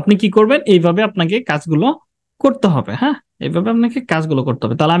 তো আপনি কি করবেন, এইভাবে আপনাকে কাজগুলো করতে হবে। হ্যাঁ, এইভাবে আপনাকে কাজগুলো করতে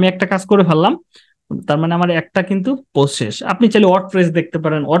হবে। তাহলে আমি একটা কাজ করে ফেললাম, তার মানে আমার একটা কিন্তু পোস্ট শেষ। আপনি চাইলে ওয়ার্ডপ্রেস দেখতে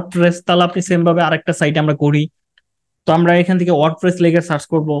পারেন, ওয়ার্ডপ্রেস তাহলে আপনি সেম ভাবে আরেকটা সাইটে আমরা করি। তো আমরা এখান থেকে ওয়ার্ডপ্রেস লিখে সার্চ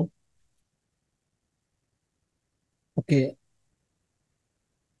করব। ওকে,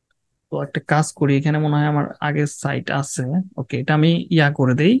 তো একটা কাজ করি, এখানে মনে হয় আমার আগের সাইট আছে। ওকে, এটা আমি ইয়া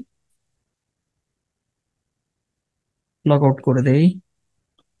করে দেই, লগ আউট করে দেই,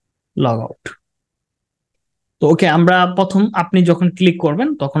 লগ আউট। তো ওকে, আমরা প্রথম আপনি যখন ক্লিক করবেন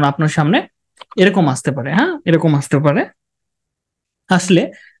তখন আপনার সামনে এরকম আসতে পারে। হ্যাঁ, এরকম আসতে পারে। আসলে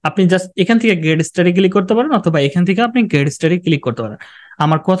আপনি জাস্ট এখান থেকে গেট স্টাডি ক্লিক করতে পারেন, অথবা এখান থেকে আপনি গেট স্টাডি ক্লিক করতে পারেন।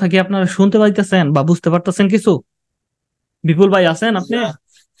 আমার কথা কি আপনারা শুনতে পাইতেছেন বা বুঝতে পারতেছেন কিছু? বিপুল ভাই আছেন আপনি?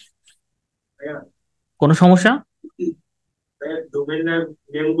 কোনো সমস্যা?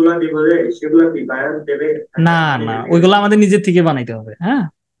 না না, ওইগুলো আমাদের নিজের থেকে বানাইতে হবে। হ্যাঁ,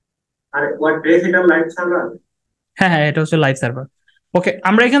 হ্যাঁ হ্যাঁ, এটা হচ্ছে লাইভ সার্ভার। ওকে,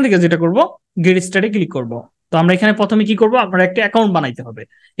 আমরা এখান থেকে যেটা করব, গেট স্টার্টে ক্লিক করব। তো আমরা এখানে প্রথমে কি করব, আপনার একটা অ্যাকাউন্ট বানাইতে হবে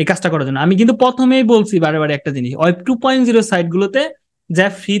এই কাজটা করার জন্য। আমি কিন্তু প্রথমেই বলছি বারে বারে একটা জিনিস, ওয়েব 2.0 সাইট গুলোতে যা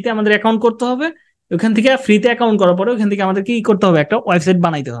ফ্রিতে আমাদের অ্যাকাউন্ট করতে হবে, ওখান থেকে ফ্রিতে অ্যাকাউন্ট করার পরে ওখান থেকে আমাদের কি করতে হবে, একটা ওয়েবসাইট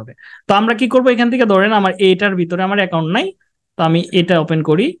বানাইতে হবে। তো আমরা কি করব, এখান থেকে ধরেন আমার এটার ভিতরে আমার অ্যাকাউন্ট নাই, তো আমি এটা ওপেন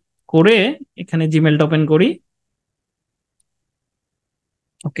করি, করে এখানে জিমেলটা ওপেন করি।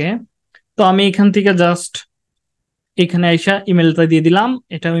 ওকে, তো আমি এখান থেকে জাস্ট এখানে আইসা ইমেলটা দিয়ে দিলাম।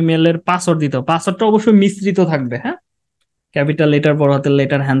 এটা ইমেলের পাসওয়ার্ড দিতে হবে, পাসওয়ার্ডটা অবশ্যই মিশ্রিত থাকবে। হ্যাঁ, ক্যাপিটাল লেটার, বড় হাতের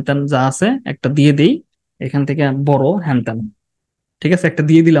লেটার, হ্যানত্যান যা আছে একটা দিয়ে দিই এখান থেকে, বড় হ্যানত্যান। ঠিক আছে, একটা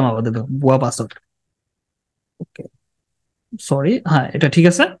দিয়ে দিলাম আপাতত ভুয়া পাসওয়ার্ড। ওকে, সরি, হ্যাঁ এটা ঠিক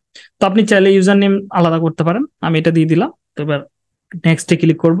আছে। তো আপনি চাইলে ইউজার নেম আলাদা করতে পারেন, আমি এটা দিয়ে দিলাম। তো এবার নেক্সটে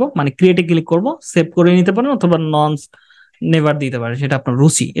ক্লিক করব, মানে ক্রিয়েটে ক্লিক করব, সেভ করে নিতে পারেন, অথবা নন নেভার দিতে পারেন, সেটা আপনার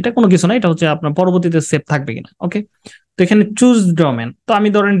রুচি। এটা কোনো কিছু না, এটা হচ্ছে আপনার পরবর্তীতে সেভ থাকবে কিনা। ওকে, তো এখানে চুজ ডোমেন, তো আমি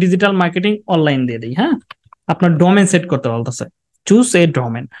ধরেন ডিজিটাল মার্কেটিং অনলাইন দিয়ে দিই। হ্যাঁ, আপনার ডোমেন সেট করতে বলতেছে, চুজ এ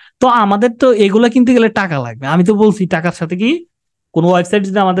ডোমেন। তো আমাদের তো এগুলা কিনতে গেলে টাকা লাগবে, আমি তো বলছি টাকার সাথে কি, কোনো ওয়েবসাইট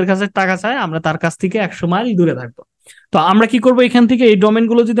যদি আমাদের কাছে টাকা চায় আমরা তার কাছ থেকে 100 মাইল দূরে থাকবো। তো আমরা কি করব, এখান থেকে এই ডোমেন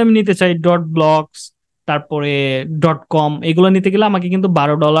গুলো যদি আমি নিতে চাই, ডট ব্লগস, তারপরে ডট কম, এগুলো নিতে গেলে আমাকে কিন্তু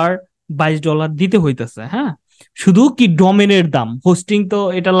 $12 $22 দিতে হইতেছে। হ্যাঁ, শুধু কি ডোমেনের দাম, হোস্টিং তো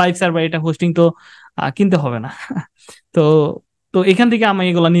এটা লাইভ সার্ভার, এটা হোস্টিং তো কিনতে হবে না। তো তো এখান থেকে আমি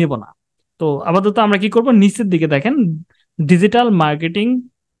এগুলো নিব না। তো আপাতত আমরা কি করব, নিচের দিকে দেখেন ডিজিটাল মার্কেটিং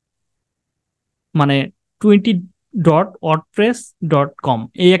মানে 20.wordpress.com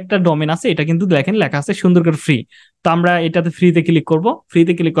এই একটা ডোমেন আছে, এটা কিন্তু দেখেন লেখা আছে সুন্দর করে ফ্রি। তো আমরা এটাতে ফ্রিতে ক্লিক করব,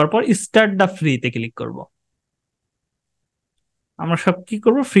 ফ্রিতে ক্লিক করার পর স্টার্ট দা ফ্রিতে ক্লিক করব। আমরা সব কি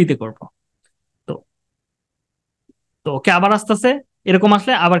করব, ফ্রিতে করব। তো তো ওকে, আবার আস্তে আস্তে এরকম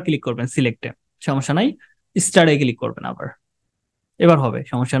আসলে আবার ক্লিক করবেন সিলেক্টে, সমস্যা নাই, স্টার্টে ক্লিক করবেন আবার, এবার হবে,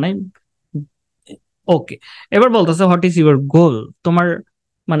 সমস্যা নাই। ওকে, এবার বলতেছে হোয়াট ইজ ইউর গোল, তোমার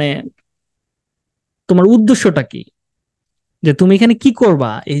মানে তোমার উদ্দেশ্যটা কি, যে তুমি এখানে কি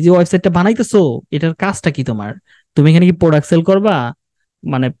করবা, এই যে ওয়েবসাইটটা বানাইতেছো এটার কাজটা কি তোমার, তুমি এখানে কি প্রোডাক্ট সেল করবা,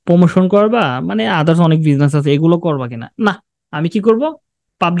 মানে প্রমোশন করবা, মানে আদার্স অনেক বিজনেস আছে এগুলো করবা কিনা। না, আমি কি করব,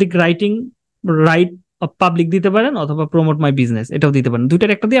 পাবলিক রাইটিং, রাইট পাবলিক দিতে পারেন, অথবা প্রমোট মাই বিজনেস এটাও দিতে পারেন,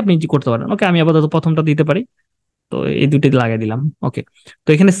 দুইটার একটা দিয়ে আপনি করতে পারেন। ওকে, আমি আপাতত প্রথমটা দিতে পারি, তো এই দুইটাই লাগাই দিলাম। ওকে, তো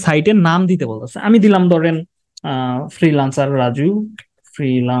এখানে সাইটের নাম দিতে বলতেছে, আমি দিলাম ধরেন ফ্রিল্যান্সার রাজু,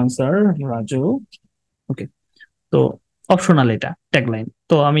 ফ্রিল্যান্সার রাজু। ওকে, তো অপশনাল এটা ট্যাগলাইন,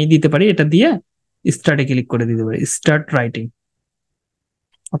 তো আমি দিতে পারি, এটা দিয়ে স্টার্টে ক্লিক করে দিতে পারি, স্টার্ট রাইটিং,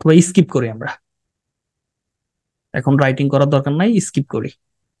 অথবা স্কিপ করি আমরা, এখন রাইটিং করার দরকার নাই, স্কিপ করি,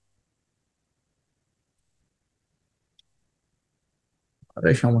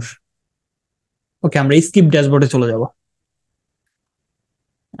 আরে সমস্যা। ওকে, আমরা স্কিপ ড্যাশবোর্ডে চলে যাব।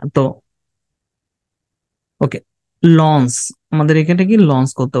 তো ওকে, লঞ্চ, আমাদের এখানে কি লঞ্চ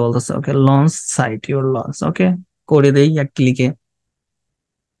করতে বলতেছে। ওকে, লঞ্চ সাইট, ইউর লঞ্চ। ওকে, করে দেই এক ক্লিকে।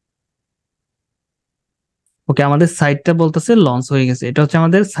 ওকে, আমাদের সাইটটা বলতেছে লঞ্চ হয়ে গেছে, এটা হচ্ছে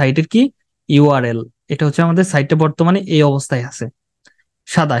আমাদের সাইটের কি ইউআরএল, এটা হচ্ছে আমাদের সাইটটা বর্তমানে এই অবস্থায় আছে,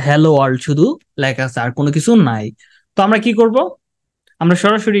 সাদা হ্যালো ওয়ার্ল্ড শুধু লেখা আছে, আর কোনো কিছু নাই। তো আমরা কি করব, আমরা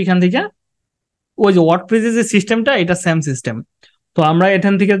সরাসরি এখান থেকে ওই যে ওয়ার্ডপ্রেসের যে সিস্টেমটা, এটা সেম সিস্টেম, তো আমরা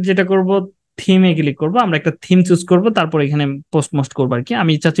এখান থেকে যেটা করব, থিমে ক্লিক করব, আমরা একটা থিম চুজ করব, তারপর এখানে পোস্ট মোস্ট করবো আর কি।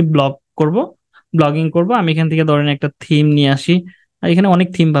 আমি চাচ্ছি ব্লগ করব, ব্লগিং করব। আমি এখান থেকে ধরেন একটা থিম নিয়ে আসি, আর এখানে অনেক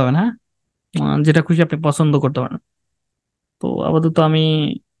থিম পাবেন, হ্যাঁ, যেটা খুশি আপনি পছন্দ করতে পারেন। তো আপাতত আমি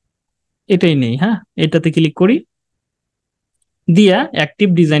এটাই নেই, হ্যাঁ, এটাতে ক্লিক করি, দিয়া অ্যাক্টিভ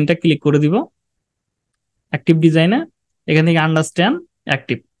ডিজাইনটা ক্লিক করে দিব। অ্যাক্টিভ ডিজাইনে এখান থেকে আন্ডারস্ট্যান্ড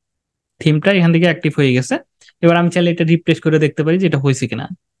অ্যাক্টিভ, থিমটা এখান থেকে অ্যাক্টিভ হয়ে গেছে। এবার আমি চাইলে এটা রিফ্রেশ করে দেখতে পারি যে এটা হয়েছে কিনা।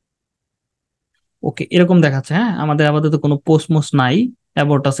 ওকে, এরকম দেখাচ্ছে, হ্যাঁ, আমাদের আপাতত কোনো পোস্ট মোস্ট নাই,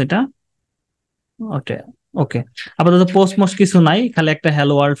 অ্যাবাউট আস এটা। ওকে, ওকে, আপাতত পোস্ট মোস্ট কিছু নাই, খালি একটা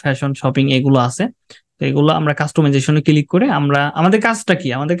হ্যালো ওয়ার্ল্ড ফ্যাশন শপিং এগুলো আছে। তো এগুলো আমরা কাস্টমাইজেশনে ক্লিক করে আমরা, আমাদের কাজটা কি,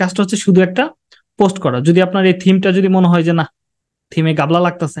 আমাদের কাজটা হচ্ছে শুধু একটা পোস্ট করা। যদি আপনার এই থিমটা যদি মনে হয় যে না, থিমে গাবলা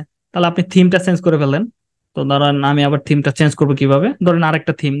লাগতেছে, তাহলে আপনি থিমটা চেঞ্জ করে ফেলেন। তো ধরেন আমি আবার থিমটা চেঞ্জ করবো কিভাবে, ধরেন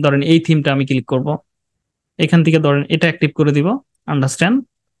আরেকটা থিম, ধরেন এই থিমটা আমি ক্লিক করব, এখান থেকে ধরেন এটা অ্যাক্টিভ করে দিব, আন্ডারস্ট্যান্ড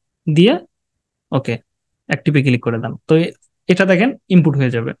দিয়ে ওকে, অ্যাক্টিভে ক্লিক করে দাম। তো এটা দেখেন ইনপুট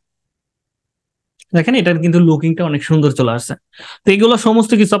হয়ে যাবে, দেখেন এটার কিন্তু লুকিংটা অনেক সুন্দর চলে আসছে। তো এগুলো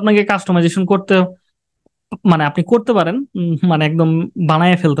সমস্ত কিছু আপনাকে কাস্টমাইজেশন করতে, মানে আপনি করতে পারেন, মানে একদম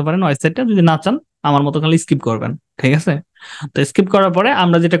বানায় ফেলতে পারেন ওয়েবসাইটটা, যদি না চান আমার মতো খালি স্কিপ করবেন, ঠিক আছে। তো স্কিপ করার পরে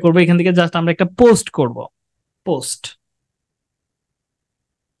আমরা যেটা করবো, এখান থেকে জাস্ট আমরা একটা পোস্ট করব, পোস্ট।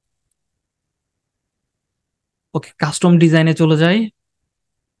 ওকে, কাস্টম ডিজাইনে চলে যাই।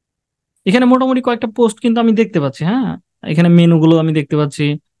 এখানে মোটামুটি কয়েকটা পোস্ট কিন্তু আমি দেখতে পাচ্ছি, হ্যাঁ, এখানে মেনুগুলো আমি দেখতে পাচ্ছি।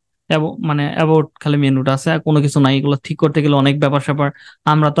 মানে অ্যাবাউট খালি মেনুটা আছে, আর কোনো কিছু নাই। এগুলো ঠিক করতে গেলে অনেক ব্যাপার স্যাপার,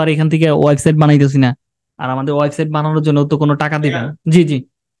 আমরা তো আর এখান থেকে ওয়েবসাইট বানাইতেছি না, আর আমাদের ওয়েবসাইট বানানোর জন্য তো কোনো টাকা দিবেন। জি জি,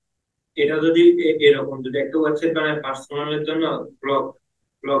 এটা যদি এরকম যদি একটা ওয়েবসাইট বানায় পার্সোনালের জন্য, ব্লগ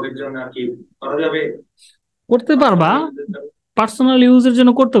ব্লগের জন্য আর কি করা যাবে, করতে পারবা, পার্সোনাল ইউজের জন্য। পার্সোনাল ইউজের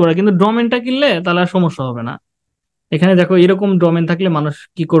জন্য করতে পারো, কিন্তু ডোমেনটা কিনলে তাহলে আর সমস্যা হবে না। এখানে দেখো এরকম ডোমেন থাকলে মানুষ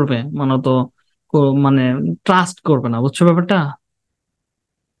কি করবে, মানে তো মানে ট্রাস্ট করবে না, বুঝছো ব্যাপারটা।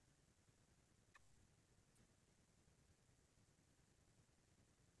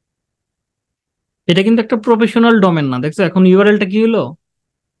 এটা কিন্তু একটা প্রফেশনাল ডোমেন না, দেখছো এখন ইউআরএলটা কি হলো,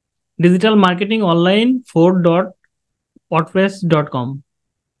 ডিজিটাল মার্কেটিং অনলাইন 4.wordpress.com।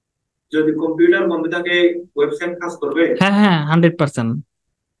 যদি কম্পিউটার বন্ধ থাকে ওয়েবসাইট কাজ করবে? হ্যাঁ হ্যাঁ, 100%।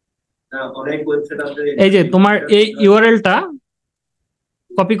 অনেক ওয়েবসাইট আছে এই যে যদি তোমার কম্পিউটার এই বন্ধ থাকে। ইউআরএলটা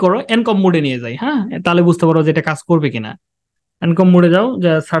কপি করো, এনকম মোডে নিয়ে যাই, হ্যাঁ, তাহলে বুঝতে পারো যে এটা কাজ করবে কিনা। এনকম মোডে যাও,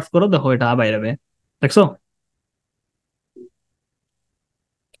 যা সার্চ করো, দেখো এটা বাইরে যাবে, দেখছো।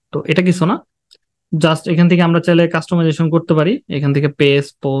 তো এটা কিছু না, জাস্ট এখান থেকে আমরা চাইলে কাস্টমাইজেশন করতে পারি, এখান থেকে পেজ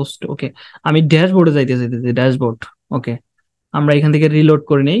পোস্ট। ওকে, আমি ড্যাশবোর্ডে যাইতে চাইতেছি, ড্যাশবোর্ড। ওকে, আমরা এখান থেকে রিলোড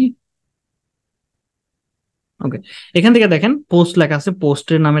করে নেই। ওকে, এখান থেকে দেখেন পোস্ট লেখা আছে,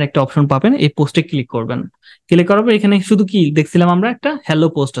 পোস্টের নামের একটা অপশন পাবেন, এই পোস্টে ক্লিক করবেন। ক্লিক করার পর এখানে শুধু কি দেখছিলাম আমরা, একটা হ্যালো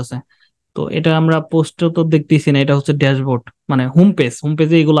পোস্ট আছে। তো এটা আমরা পোস্ট তো দেখতেছি না, এটা হচ্ছে ড্যাশবোর্ড, মানে হোম পেজ, হোম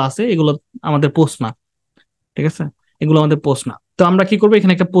পেজে এগুলো আছে, এগুলো আমাদের পোস্ট না, ঠিক আছে, এগুলো আমাদের পোস্ট না। তো আমরা কি করবো,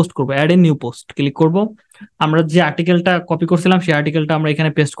 এখানে একটা পোস্ট করবো, add a new post click করব। আমরা যে আর্টিকেলটা কপি করছিলাম সেই আর্টিকেলটা আমরা এখানে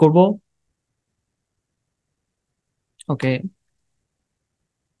পেস্ট করব। ওকে,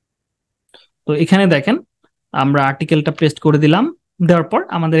 তো এখানে দেখেন আমরা আর্টিকেলটা পেস্ট করে দিলাম। দেওয়ার পর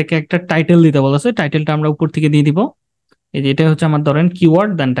আমাদেরকে একটা টাইটেল দিতে বলেছে, টাইটেলটা আমরা উপর থেকে দিয়ে দিব। এই যে এটা হচ্ছে আমার ধরেন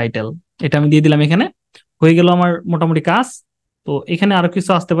কিওয়ার্ড দেন টাইটেল, এটা আমি দিয়ে দিলাম এখানে। হয়ে গেল আমার মোটামুটি কাজ। তো এখানে আরো কিছু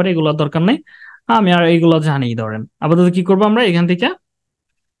আসতে পারে, এগুলোর দরকার নেই, আমি আর এগুলো জানি। ধরেন আপাতত কি করবো, আমরা এখান থেকে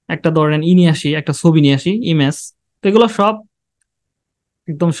একটা ধরেন নিয়ে আসি, একটা ছবি নিয়ে আসি, ইমেজ। তো এগুলো সব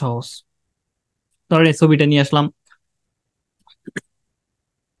একদম সহজ। ধরেন এই ছবিটা নিয়ে আসলাম।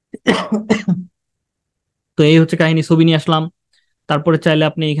 তো এই হচ্ছে কাহিনী, ছবি নিয়ে আসলাম। তারপরে চাইলে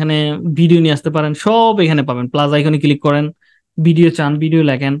আপনি এখানে ভিডিও নিয়ে আসতে পারেন, সব এখানে পাবেন। প্লাস আইকনে ক্লিক করেন, ভিডিও চান ভিডিও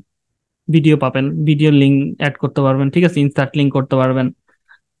লেখেন, ভিডিও পাবেন, ভিডিও লিঙ্ক অ্যাড করতে পারবেন, ঠিক আছে, ইনসার্ট লিঙ্ক করতে পারবেন।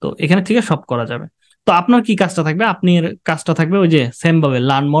 তো এখানে থেকে সব করা যাবে। তো আপনার কি কাজটা থাকবে, আপনার কাজটা থাকবে ওই যে সেম ভাবে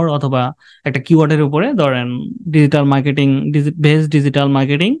লার্ন মোর, অথবা একটা কিওয়ার্ডের উপরে ধরেন digital marketing, best digital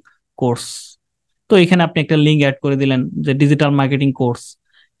marketing course. তো এখানে আপনি একটা লিঙ্ক অ্যাড করে দিলেন যে ডিজিটাল মার্কেটিং কোর্স,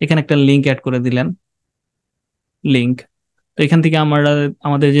 এখানে একটা লিঙ্ক অ্যাড করে দিলেন, লিঙ্ক। তো এখান থেকে আমরা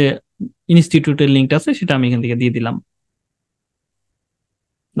আমাদের যে ইনস্টিটিউটের লিঙ্কটা আছে সেটা আমি এখান থেকে দিয়ে দিলাম,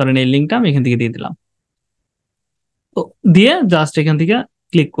 ধরেন এই লিঙ্কটা আমি এখান থেকে দিয়ে দিলাম। তো দিয়ে জাস্ট এখান থেকে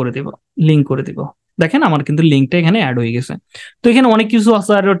ক্লিক করে দিব, লিঙ্ক করে দিব। দেখেন আমার কিন্তু লিঙ্কটা এখানে অ্যাড হয়ে গেছে। তো এখানে অনেক কিছু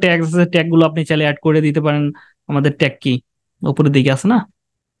আছে, আর ট্যাগ আছে, ট্যাগ গুলো আপনি চাইলে অ্যাড করে দিতে পারেন। আমাদের ট্যাগ কি উপরের দিকে আছে না,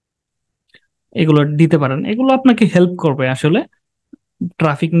 এগুলো দিতে পারেন, এগুলো আপনাকে হেল্প করবে আসলে,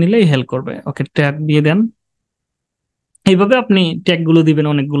 ট্রাফিক নিলেই হেল্প করবে। ওকে, ট্যাগ দিয়ে দেন। এইভাবে আপনি ট্যাগ গুলো দিবেন,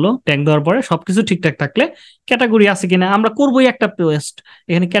 অনেকগুলো ট্যাগ দেওয়ার পরে সবকিছু ঠিকঠাক থাকলে ক্যাটাগরি আছে কিনা, আমরা করবোই একটা পোস্ট,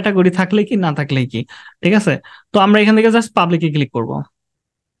 এখানে ক্যাটাগরি থাকলে কি না থাকলে কি, ঠিক আছে। তো আমরা এখান থেকে জাস্ট পাবলিকে ক্লিক করব,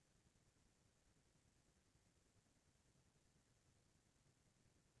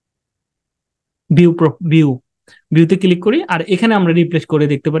 ভিউ ভিউ ভিউতে ক্লিক করি, আর এখানে আমরা রিপ্লেস করে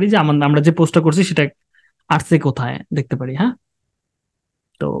দেখতে পারি যে আমরা যে পোস্টটা করছি সেটা আসছে কোথায় দেখতে পারি, হ্যাঁ।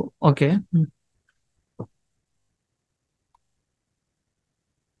 তো ওকে,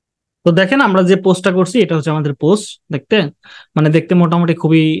 তো দেখেন আমরা যে পোস্টটা করছি এটা হচ্ছে আমাদের পোস্ট। দেখতে মানে দেখতে মোটামুটি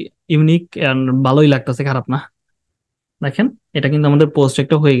খুবই ইউনিক এন্ড ভালোই লাগতেছে, খারাপ না। দেখেন এটা কিন্তু আমাদের পোস্ট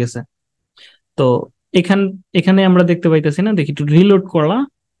একটা হয়ে গেছে। তো এখান এখানে আমরা দেখতে পাইতেছি না, দেখি একটু রিলোড করলা,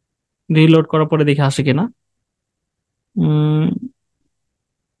 রিলোড করার পরে দেখি আসে কিনা।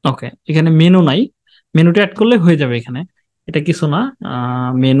 ওকে, এখানে মেনু নাই, মেনুটা অ্যাড করলে হয়ে যাবে এখানে, এটা কিছু না।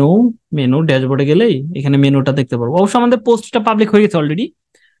 মেনু, মেনু ড্যাশবোর্ডে গেলেই এখানে মেনুটা দেখতে পারবো। অবশ্য আমাদের পোস্টটা পাবলিক হয়ে গেছে অলরেডি।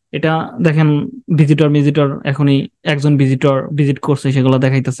 এটা দেখেন, ভিজিটর ভিজিটর এখনই একজন ভিজিটর ভিজিট করছে সেগুলো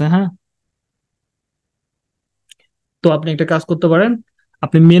দেখাইতেছে, হ্যাঁ। তো আপনি একটা কাজ করতে পারেন,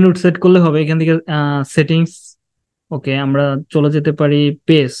 আপনি মেনু সেট করলে হবে এখান থেকে, সেটিংস, ওকে আমরা চলে যেতে পারি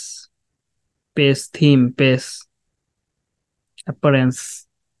page, page theme, page অ্যাপারেন্স,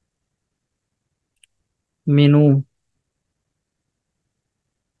 menu,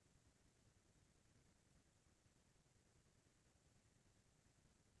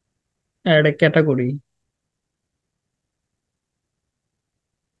 add A category,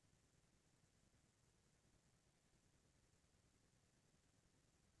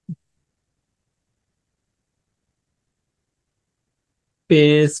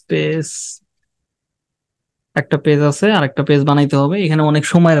 page page একটা পেজ আছে আর একটা পেজ বানাইতে হবে, এখানে অনেক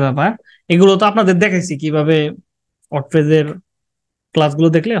সময়ের ব্যাপার। এগুলো তো আপনাদের দেখাইছি কিভাবে, ওয়ার্ডপ্রেসের ক্লাসগুলো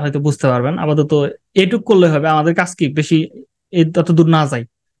দেখলে হয়তো বুঝতে পারবেন। আপাতত এটুক করলে হবে, আমাদের কাজ কি বেশি তত দূর না যাই।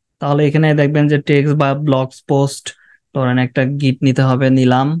 তাহলে এখানে দেখবেন যে টেক্সট বা ব্লগস পোস্ট, ধরেন একটা গিট নিতে হবে,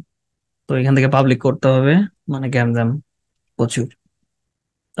 নিলাম। তো এখান থেকে পাবলিক করতে হবে, মানে গ্যামজাম প্রচুর।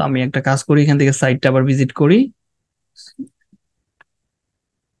 তো আমি একটা কাজ করি, এখান থেকে সাইটটা আবার ভিজিট করি,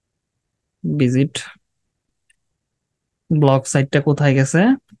 ভিজিট ব্লগ সাইটটা কোথায় গেছে।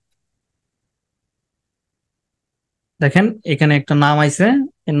 দেখেন এখানে একটা নাম আইছে,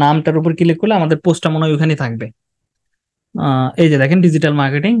 এই নামটার উপর ক্লিক করলে আমাদের পোস্টটা মনে হয় ওখানে থাকবে। এই যে দেখেন ডিজিটাল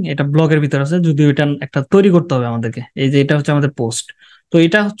মার্কেটিং, এটা ব্লগের ভিতর আছে, যদিও এটা একটা তৈরি করতে হবে আমাদেরকে। এই যে এটা হচ্ছে আমাদের পোস্ট, তো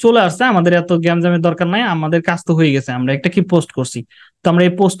এটা চলে আসছে, আমাদের এত জ্ঞানজামের দরকার নাই, আমাদের কাজ তো হয়ে গেছে, আমরা একটা কি পোস্ট করছি। তো আমরা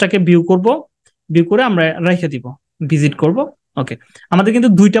এই পোস্টটাকে ভিউ করব, ভিউ করে আমরা রেখে দিব, ভিজিট করব। ওকে, আমাদের কিন্তু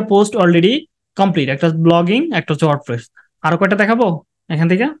দুইটা পোস্ট অলরেডি কমপ্লিট, একটা ব্লগিং, একটা হচ্ছে ওয়ার্ডপ্রেস। আরো কয়টা দেখাবো এখান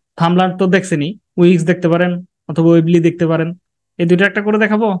থেকে? থাম্বলার তো দেখছেনই, উইক্স দেখতে পারেন অথবা ওয়েবলি দেখতে পারেন। এই দুইটা একটা করে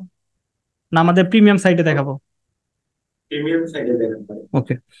দেখাবো, না আমাদের প্রিমিয়াম সাইটে দেখাবো? প্রিমিয়াম সাইটে দেখেন ভাই।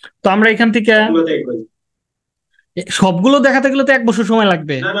 ওকে, তো আমরা এখান থেকে সবগুলোতেই করি। সবগুলো দেখাতে গেলে তো 1 বছর সময়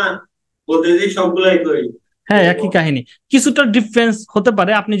লাগবে। না না, বলতে যে সবগুলাই করি। হ্যাঁ, একই এরকম। কাহিনী, কিছুটা ডিফারেন্স হতে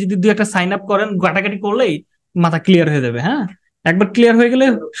পারে। আপনি যদি দুই একটা সাইন আপ করেন, ঘাটাঘাটি করলেই মাথা ক্লিয়ার হয়ে যাবে, হ্যাঁ। একবার ক্লিয়ার হয়ে গেলে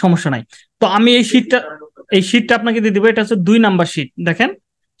সমস্যা নাই। তো আমি এই শীটটা আপনাকে দিয়ে দিবো, এটা হচ্ছে 2 নাম্বার শীট। দেখেন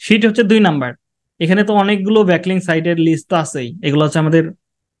শীট হচ্ছে 2 নাম্বার। এখানে তো অনেকগুলো ব্যাকলিং সাইটের লিস্ট তো আছেই, এগুলো হচ্ছে আমাদের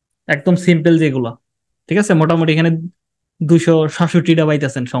একদম সিম্পল যেগুলো, ঠিক আছে। মোটামুটি এখানে 267টা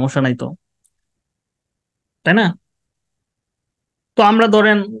পাইতেছেন, সমস্যা নাই তো, তাই না? তো আমরা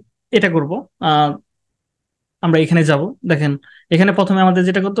ধরেন এটা করব, আহ আমরা এখানে যাব। দেখেন এখানে প্রথমে আমাদের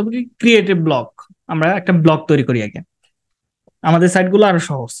যেটা করতে হবে কি, ক্রিয়েটিভ ব্লগ, আমরা একটা ব্লগ তৈরি করি আগে, আমাদের সাইটগুলো আরো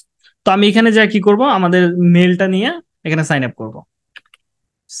সহজ। তো আমি এখানে যা কি করব, আমাদের মেলটা নিয়ে এখানে সাইন আপ করব,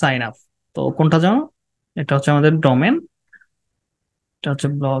 সাইন আপ। তো কোনটা জানো, এটা হচ্ছে আমাদের ডোমেন, এটা হচ্ছে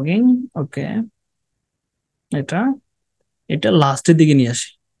ব্লগিং, ওকে। এটা এটা লাস্টের দিকে নিয়ে আসি।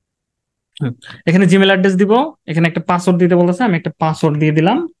 হুম, এখানে জিমেল অ্যাড্রেস দিব, এখানে একটা পাসওয়ার্ড দিতে বলতেছে, আমি একটা পাসওয়ার্ড দিয়ে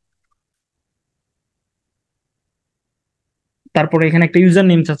দিলাম। তারপরে এখানে একটা ইউজার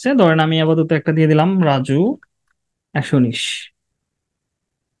নেম আছে, ধরেন আমি আপাতত একটা দিয়ে দিলাম, রাজু 119।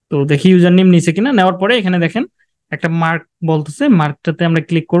 তো দেখি ইউজার নেম নিচে কিনা, নেওয়ার পরে এখানে দেখেন একটা মার্ক বলতেছে, মার্কটাতে আমরা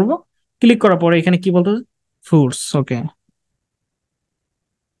ক্লিক করব। ক্লিক করার পরে এখানে কি বলতেছে, ফ্রুটস, ওকে।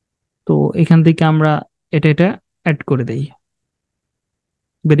 তো এখান থেকে আমরা এটা অ্যাড করে দেই,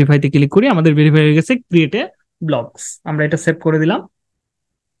 ভেরিফাইতে ক্লিক করি, আমাদের ভেরিফাই হয়ে গেছে, ক্রিয়েট এ ব্লগস, আমরা এটা সেভ করে দিলাম।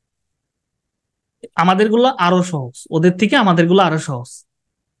 আমাদেরগুলো আরো সহজ, ওদের থেকে আমাদেরগুলো আরো সহজ।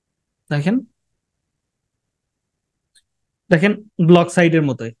 দেখেন, দেখেন ব্লগ সাইটের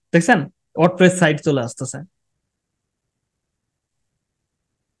মতোই, দেখছেন ওয়ার্ডপ্রেস সাইট চলে আসতেছে।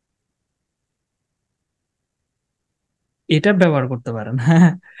 এটা ব্যবহার করতে পারেন,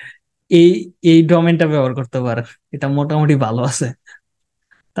 হ্যাঁ। এই এই ডোমেনটা ব্যবহার করতে পারেন, এটা মোটামুটি ভালো আছে।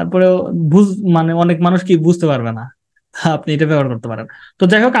 তারপরেও বুঝ মানে অনেক মানুষ কি বুঝতে পারবে না, আপনি এটা ব্যবহার করতে পারেন। তো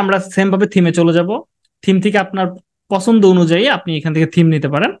যাই হোক, আমরা সেম ভাবে থিমে চলে যাব। থিম থেকে আপনার পছন্দ অনুযায়ী আপনি এখান থেকে থিম নিতে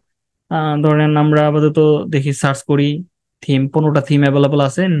পারেন। ধরেন আমরা আপাতত দেখি, সার্চ করি থিম, 15টা থিম অ্যাভেলেবল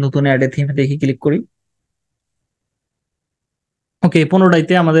আছে, নতুন অ্যাড এ থিম দেখি ক্লিক করি। ওকে,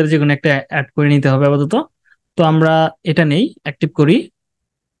 15টাইতে আমাদের যে কোনো একটা অ্যাড করে নিতে হবে আপাতত। তো আমরা এটা নেই, অ্যাক্টিভ করি।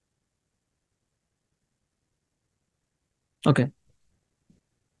 ওকে,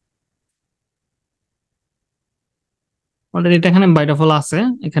 আমাদের এটা এখানে বাই ডিফল্ট আছে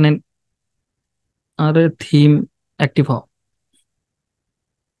এখানে। আরে থিম অ্যাক্টিভ হও।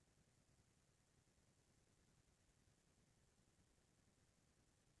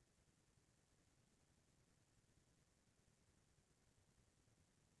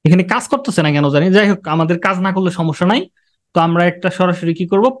 এখানে কাজ করতেছে না কেন জানি, যাই হোক আমাদের কাজ না করলে সমস্যা নাই। তো আমরা একটা সরাসরি কি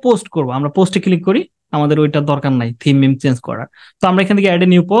করব, পোস্ট করব। আমরা পোস্টে ক্লিক করি, আমাদের ওইটা দরকার নাই থিম মিম চেঞ্জ করার। তো আমরা এখান থেকে add a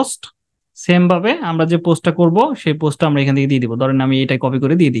new post. Same ভাবে আমরা যে পোস্টটা করব সেই পোস্টটা আমরা এখান থেকে দিয়ে দিব। ধরেন আমি এটাই কপি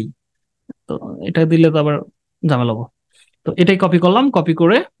করে দিয়ে দিই। তো এটা দিলে তো আবার ঝামেলা হবো। তো এটাই কপি করলাম, কপি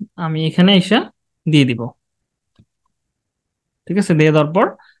করে আমি এখানে এসে দিয়ে দিব। ঠিক আছে, দিয়ে দেওয়ার পর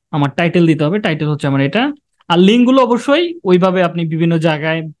আমার টাইটেল দিতে হবে, টাইটেল হচ্ছে আমার এটা। আর লিঙ্ক গুলো অবশ্যই ওইভাবে আপনি বিভিন্ন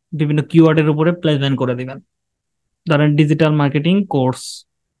জায়গায় বিভিন্ন কিওয়ার্ডের উপরে প্লেসমেন্ট করে দিবেন। ধরেন digital marketing course,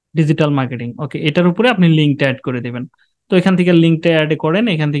 digital marketing, ওকে, এটার উপরে আপনি লিঙ্কটা অ্যাড করে দিবেন। তো এখান থেকে লিঙ্কটা অ্যাড করেন,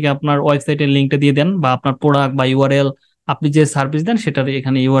 এখান থেকে আপনার ওয়েবসাইটের লিঙ্কটা দিয়ে দেন, বা আপনার প্রোডাক্ট বা ইউআরএল, আপনি যে সার্ভিস দেন সেটার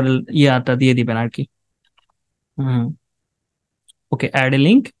এখানে ইউআরএল ইয়াটা দিয়ে দিবেন আর কি। হুম, ওকে, অ্যাড এ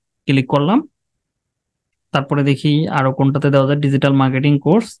লিঙ্ক ক্লিক করলাম। তারপরে দেখি আরো কোনটাতে দেওয়া যায়, ডিজিটাল মার্কেটিং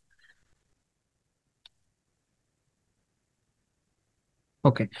কোর্স।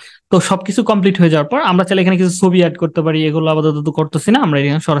 ওকে, তো সবকিছু কমপ্লিট হয়ে যাওয়ার পর আমরা চাইলে এখানে কিছু ছবি অ্যাড করতে পারি, এগুলো আপাতত তো করতেছি না, আমরা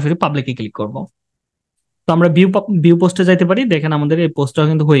এখানে সরাসরি পাবলিকে ক্লিক করব। তো আমরা ভিউ পোস্টে যাইতে পারি, দেখেন আমাদের এই পোস্টটা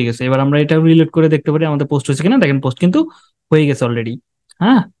কিন্তু হয়ে গেছে। এবার আমরা এটা রিলোড করে দেখতে পারি আমাদের পোস্ট হয়েছে কিনা, দেখেন পোস্ট কিন্তু হয়ে গেছে অলরেডি।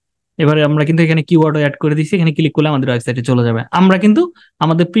 হ্যাঁ, এবারে আমরা কিন্তু এখানে কিওয়ার্ড অ্যাড করে দিচ্ছি, এখানে ক্লিক করলে আমাদের ওয়েবসাইটে চলে যাবে। আমরা কিন্তু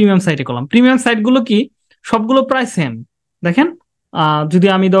আমাদের প্রিমিয়াম সাইটে করলাম। প্রিমিয়াম সাইট গুলো কি, সবগুলো প্রায় সেম। দেখেন, যদি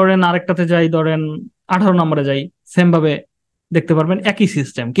আমি ধরেন আরেকটাতে যাই, ধরেন 18 নম্বরে যাই, সেম ভাবে দেখতে পারবেন একই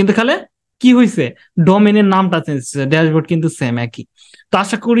সিস্টেম, কিন্তু খালি কি হয়েছে, ডোমেনের নামটা চেঞ্জ হয়েছে, ড্যাশবোর্ড কিন্তু সেম একই। তো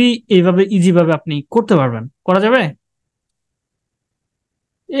আশা করি এইভাবে ইজি ভাবে আপনি করতে পারবেন, করা যাবে।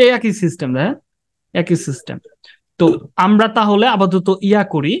 এই একই সিস্টেম, হ্যাঁ, একই সিস্টেম। তো আমরা তাহলে আপাতত ইয়া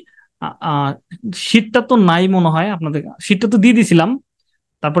করি। শীটটা তো নাই মনে হয় আপনাদের, শীটটা তো দিয়ে দিছিলাম।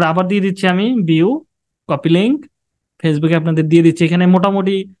 তারপরে আবার দিয়ে দিচ্ছি আমি ভিউ, কপি লিঙ্ক, ফেসবুকে আপনাদের দিয়ে দিচ্ছি। এখানে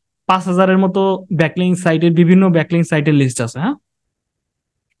মোটামুটি 5,000-এর মতো ব্যাকলিং সাইটের, বিভিন্ন ব্যাকলিং সাইটের লিস্ট আছে। হ্যাঁ,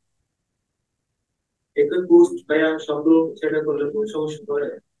 একই পোস্ট ভাইয়া সবগুলো সেটা করলে কোনো সমস্যা করে?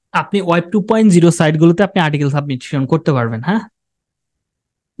 আপনি ওয়েব 2.0 সাইটগুলোতে আপনি আর্টিকেল সাবমিশন করতে পারবেন। হ্যাঁ,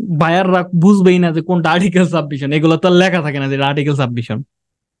 বায়াররা বুঝবেই না যে কোনটা আর্টিকেল সাবমিশন, এগুলো তো আর লেখা থাকে না যে আর্টিকেল সাবমিশন।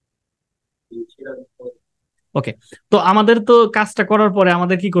 সেটা ওকে, তো আমাদের তো কাজটা করার পরে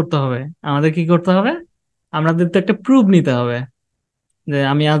আমাদের কি করতে হবে, আমাদের কি করতে হবে, আমাদের তো একটা প্রুফ নিতে হবে যে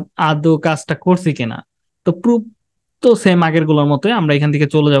আমি আদৌ কাজটা করছি কিনা। তো প্রুফ তো সেম আগের গুলোর মতোই, আমরা এখান থেকে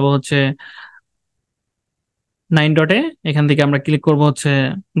চলে যাব হচ্ছে 9 ডটে। এখান থেকে আমরা ক্লিক করব হচ্ছে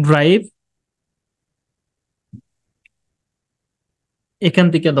ড্রাইভ। এখান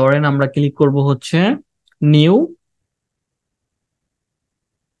থেকে ধরেন আমরা ক্লিক করব হচ্ছে নিউ,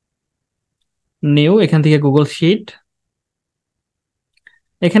 নিউ, এখান থেকে গুগল শিট।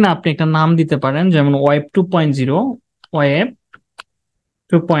 এখানে আপনি একটা নাম দিতে পারেন, যেমন ওয়েব 2.0, ওয়েব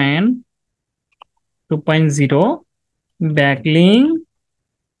 2.0 ব্যাকলিং,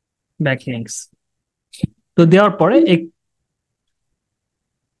 ব্যাকলিংস। তো দেওয়ার পরে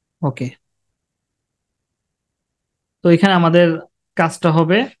ওকে, তো এখানে আমাদের কাজটা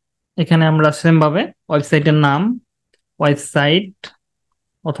হবে, এখানে আমরা সেম ভাবে ওয়েবসাইটের নাম, ওয়েবসাইট,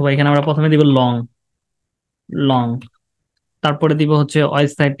 অথবা এখানে আমরা প্রথমে দিব লং, লং, তারপরে দিব হচ্ছে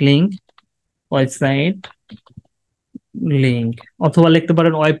ওয়েবসাইট লিংক, ওয়েবসাইট লিংক, অথবা লিখতে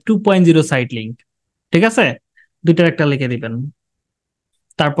পারেন ওয়েব 2.0 সাইট লিংক। ঠিক আছে, দুইটার একটা লিখে দিবেন।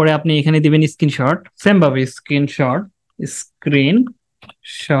 তারপরে আপনি এখানে দিবেন স্ক্রিনশট, সেম ভাবে screenshot, screen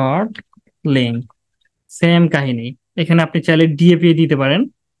short link, same কাহিনী। এখানে আপনি চাইলে ডিএপি দিতে পারেন,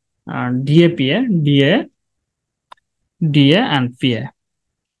 আর DAPA, DA, DA and PA,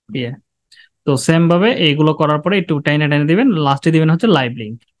 PA. তো সেম ভাবে এইগুলো করার পরে একটু টাইনে টাইনে দিবেন, লাস্টে দিবেন হচ্ছে live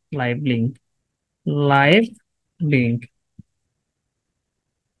link, live link, live link.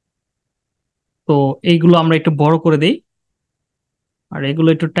 তো এইগুলো আমরা একটু বড় করে দেই, আর এগুলো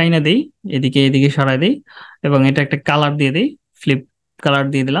একটু টাইনা দেই, এদিকে এদিকে সরাই দেই, এবং এটা একটা কালার দিয়ে দেই, ফ্লিপ, কালার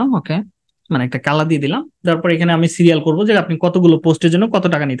দিয়ে দিলাম, ওকে, মানে একটা কালার দিয়ে দিলাম। তারপর এখানে আমি সিরিয়াল করব যে আপনি কতগুলো পোস্টের জন্য কত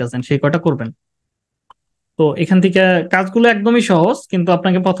টাকা নিতেছেন, সেই কয়টা করবেন। তো এখান থেকে কাজগুলো একদমই সহজ, কিন্তু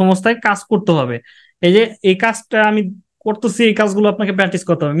আপনাকে প্রথম অবস্থায় কাজ করতে হবে। এই যে এই কাজটা আমি করতেছি, এই কাজগুলো আপনাকে প্র্যাকটিস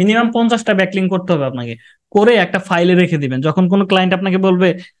করতে হবে। মিনিমাম 50টা ব্যাকলিং করতে হবে আপনাকে, করে একটা ফাইলে রেখে দিবেন। যখন কোনো ক্লায়েন্ট আপনাকে বলবে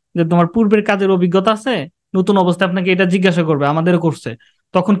যে তোমার পূর্বের কাজের অভিজ্ঞতা আছে, নতুন অবস্থায় আপনাকে এটা জিজ্ঞাসা করবে, আমাদেরও করছে,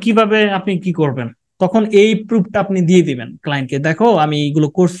 তখন কিভাবে আপনি কি করবেন? তখন এই প্রুফটা আপনি দিয়ে দিবেন ক্লায়েন্টকে, দেখো আমি এইগুলো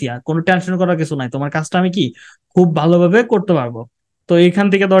করছি, আর কোনো টেনশন করার কিছু নাই, তোমার কাজটা আমি কি খুব ভালোভাবে করতে পারবো। তো এখান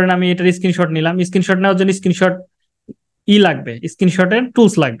থেকে ধরেন আমি এটার স্ক্রিনশট নিলাম। স্ক্রিনশট নেওয়ার জন্য স্ক্রিনশট লাগবে, স্ক্রিনশটের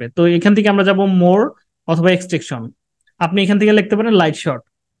টুলস লাগবে। তো এখান থেকে আমরা যাব মোর অথবা এক্সট্রাকশন। আপনি এখান থেকে লিখতে পারেন light shot,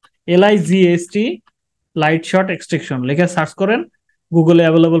 LIGST, light shot extraction লিখে সার্চ করেন, গুগলে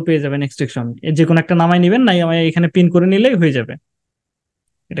অ্যাভেলেবল পেয়ে যাবেন এক্সট্রাকশন। যে কোনো একটা নামাই নেবেন, নাই আমি এখানে পিন করে নিলেই হয়ে যাবে,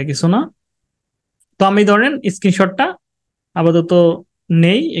 এটা কিছু না। তো আমি ধরেন স্ক্রিনশটটা আপাতত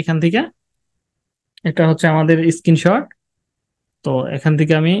নেই এখান থেকে, এটা হচ্ছে আমাদের স্ক্রিনশট। তো এখান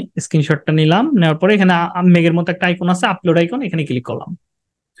থেকে আমি স্ক্রিনশটটা নিলাম, নেওয়ার পরে এখানে মেঘের মতো একটা আইকন আছে, আপলোড আইকন, এখানে ক্লিক করলাম।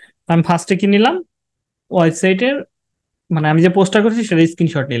 আমি ফার্স্টে কি নিলাম, ওয়েবসাইটের, মানে আমি যে পোস্টটা করছি সেটা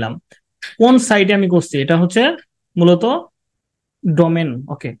স্ক্রিনশট নিলাম। কোন সাইটে আমি করছি, এটা হচ্ছে মূলত ডোমেন,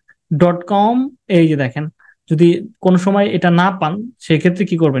 ওকে, .com। এই যে দেখেন, যদি কোনো সময় এটা না পান, সেক্ষেত্রে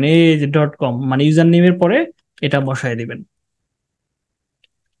কি করবেন, এই যে .com মানে ইউজার নেমের পরে এটা বসায় দিবেন।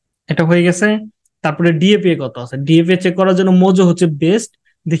 এটা হয়ে গেছে। তারপরে ডিএপিএ কত আছে, ডিএপিএ চেক করার জন্য মোজো হচ্ছে বেস্ট।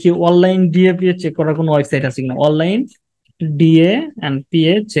 দেখি অনলাইন ডিএপিএ চেক করার কোনো ওয়েবসাইট আছে কিনা, online DA and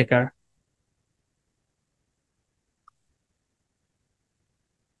PA checker,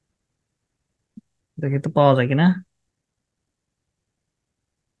 দেখি তো পাওয়া যায় কিনা।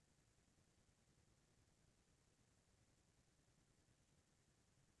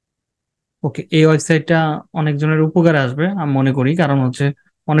 ওকে, এই ওয়েবসাইটটা অনেকজনের উপকারে আসবে আমি মনে করি, কারণ হচ্ছে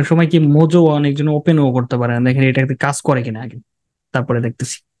অনেক সময় কি মোজো অনেকজন ওপেনও করতে পারে না। দেখেন এটা কাজ করে কিনা আগে, তারপরে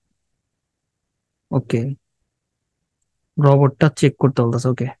দেখতেছি। ওকে, রবটটা চেক করতে বলতেছে,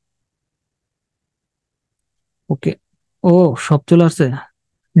 ওকে। ওকে, ও, সব চলে আসছে।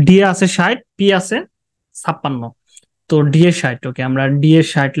 ডি আছে 60, পি আছে 56। তো ডি এ 60, ওকে, আমরা ডি এ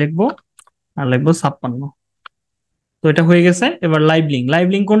 60 লিখবো, আর লিখবো 56। তো এটা হয়ে গেছে। এবার লাইভ লিঙ্ক, লাইভ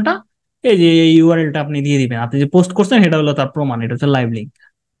লিঙ্ক কোনটা, এই যে এই ইউআরএলটা আপনি দিয়ে দিবেন, আপনি যে পোস্ট করছেন এটা হলো তার প্রমাণ, এটা হচ্ছে লাইভ লিঙ্ক।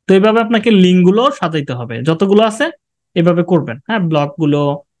 তো এইভাবে আপনাকে লিঙ্ক গুলো সাজাইতে হবে, যতগুলো আছে এভাবে করবেন। হ্যাঁ, ব্লক গুলো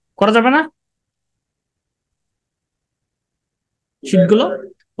করা যাবে না, শীট গুলো।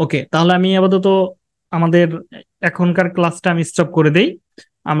 ওকে, তাহলে আমি আপাতত আমাদের এখনকার ক্লাসটা আমি স্টপ করে দেই,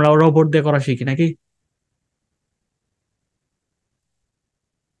 আমরা রোবট দিয়ে করা শিখি নাকি।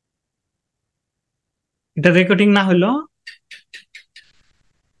 এটা রেকর্ডিং না হলো।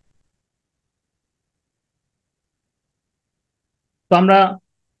 তো আমরা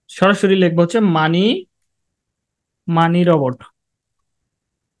সরাসরি লিখবো হচ্ছে মানি, মানি রোবট,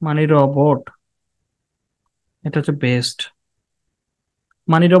 মানি রোবট, এটা হচ্ছে বেস্ট।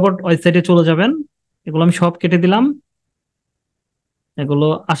 মানি রোবট ওয়েবসাইটে চলে যাবেন, এগুলো আমি সব কেটে দিলাম। এগুলো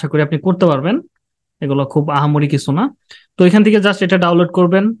আশা করি আপনি করতে পারবেন, এগুলো খুব আহামরি কিছু না। তো এখান থেকে জাস্ট এটা ডাউনলোড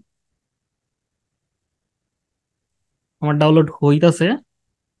করবেন, আমার ডাউনলোড হইতাছে।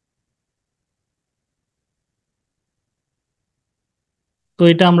 তো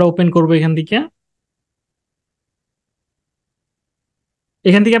এটা আমরা ওপেন করব এখান থেকে।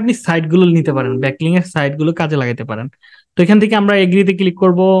 এখান থেকে আপনি সাইট গুলো নিতে পারেন, ব্যাকলিং এর সাইট গুলো কাজে লাগাতে পারেন। তো এখান থেকে আমরা এগ্রিতে ক্লিক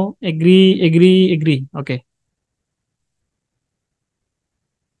করব, এগ্রি, এগ্রি, এগ্রি, ওকে।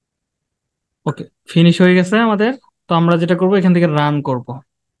 ওকে, ফিনিশ হয়ে গেছে আমাদের। তো আমরা যেটা করব, এখান থেকে রান করব।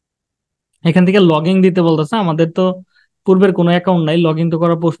 এখান থেকে লগ ইন দিতে বলতেছে, আমাদের তো পূর্বের কোনো অ্যাকাউন্ট নাই, লগ ইন তো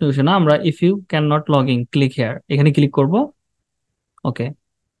করার প্রশ্ন হচ্ছে না। আমরা if you can not log in click here, এখানে ক্লিক করব, ওকে।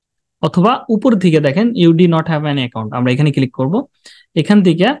 অথবা উপর থেকে দেখেন U D not have an account, আমরা এখানে ক্লিক করব। এখান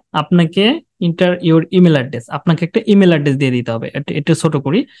থেকে আপনাকে ইন্টার ইউর ইমেল অ্যাড্রেস, আপনাকে একটা ইমেল অ্যাড্রেস দিয়ে দিতে হবে। এটা ছোট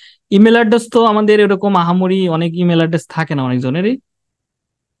করি। ইমেল অ্যাড্রেস তো আমাদের এরকম আহামরি অনেক ইমেল অ্যাড্রেস থাকে না অনেকজনেরই।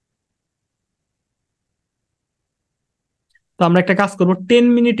 তো আমরা একটা কাজ করব, 10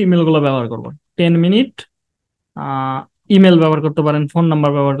 মিনিট ইমেল গুলো ব্যবহার করব। 10 মিনিট ইমেল ব্যবহার করতে পারেন, ফোন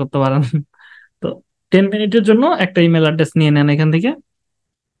নাম্বার ব্যবহার করতে পারেন। তো 10 মিনিটের জন্য একটা ইমেল অ্যাড্রেস নিয়ে নেন এখান থেকে,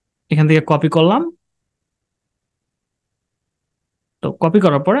 এখান থেকে কপি করলাম। তো কপি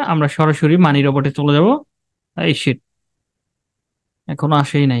করার পরে আমরা সরাসরি মানি রোবটে চলে যাব। এই শিট, এখনো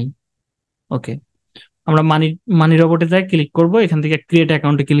আসেই নাই। ওকে, আমরা মানি, মানি রোবটে যাই, ক্লিক করব, এখান থেকে ক্রিয়েট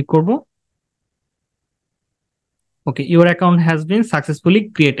অ্যাকাউন্টে ক্লিক করব। ওকে, your account has been successfully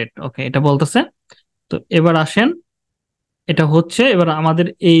created, ওকে, এটা বলতেছে। তো এবার আসেন, এটা হচ্ছে এবার আমাদের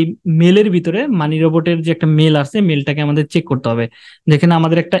এই মেলের ভিতরে মানি রোবটের যে একটা মেল আছে, মেলটাকে আমাদের চেক করতে হবে, যেখানে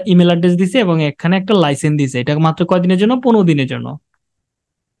আমাদের একটা ইমেল অ্যাড্রেস দিছে এবং এখানে একটা লাইসেন্স দিছে। এটা মাত্র কয়দিনের জন্য? 15 দিনের জন্য।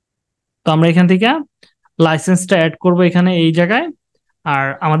 তো আমরা এখান থেকে লাইসেন্সটা অ্যাড করব এখানে এই জায়গায়। আর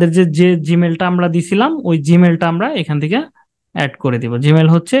আমাদের যে যে জিমেলটা আমরা দিছিলাম ওই জিমেলটা আমরা এখান থেকে অ্যাড করে দিব। জিমেল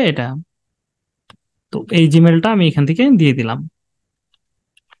হচ্ছে এটা। তো এই জিমেলটা আমি এখান থেকে দিয়ে দিলাম।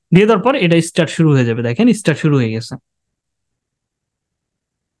 দিয়ে দেওয়ার পর এটা স্টার্ট শুরু হয়ে যাবে। দেখেন স্টার্ট শুরু হয়ে গেছে।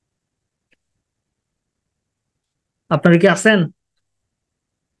 আপনারা কি আছেন?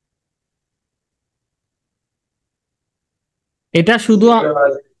 এটা শুধু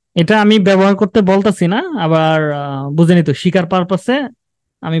এটা আমি ব্যবহার করতে বলতেছি না, আবার বুঝেনি তো, শিকার পারপাসে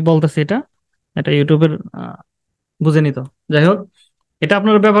আমি বলতেছি এটা। এটা ইউটিউবের বুঝেনি তো। যাই হোক, এটা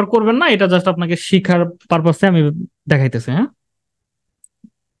আপনারা ব্যবহার করবেন না, এটা জাস্ট আপনাকে শিখার পারপাসে আমি দেখাইতেছি, হ্যাঁ,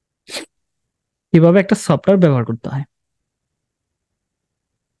 কিভাবে একটা সফটওয়্যার ব্যবহার করতে হয়।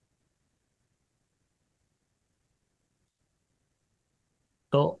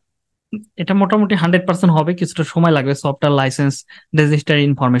 তো এটা মোটামুটি 100% হবে, কিছুটা সময় লাগবে। Software licence, register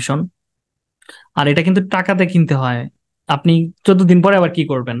information. আর এটা কিন্তু টাকাতে কিনতে হয়। আপনি 14 দিন পরে আবার কি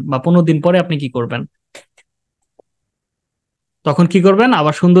করবেন, বা 15 দিন পরে আপনি কি করবেন, তখন কি করবেন?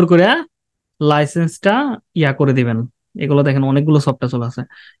 আবার সুন্দর করে লাইসেন্সটা ইয়া করে দিবেন। এগুলো দেখেন অনেকগুলো সফটওয়্যার চলে আছে।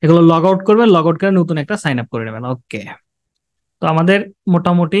 এগুলো লগ আউট করবেন, লগ আউট করে নতুন একটা সাইন আপ করে নেবেন। ওকে। তো আমাদের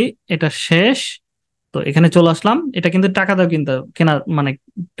মোটামুটি এটা শেষ। তো এখানে চলে আসলাম। এটা কিন্তু টাকা দাও কিন্তু কেনা, মানে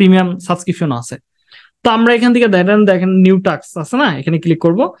প্রিমিয়াম সাবস্ক্রিপশন আছে। তো আমরা এখান থেকে দেখেন দেখেন নিউ টাস্ক আছে না, এখানে ক্লিক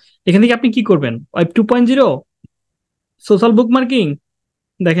করব। এখান থেকে আপনি কি করবেন? ওয়েব 2.0, সোশ্যাল বুক মার্কিং।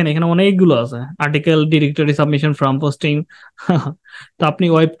 দেখেন এখানে অনেকগুলো আছে, article, directory submission, from posting. তো আপনি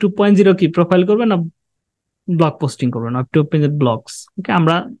ওয়েব 2.0 কি প্রোফাইল করবেন না ব্লগ পোস্টিং করবেন? Web 2.0 blogs. ওকে,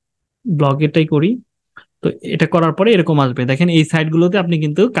 আমরা ব্লগ এটাই করি। তো এটা করার পরে এরকম আসবে। দেখেন এই সাইট গুলোতে আপনি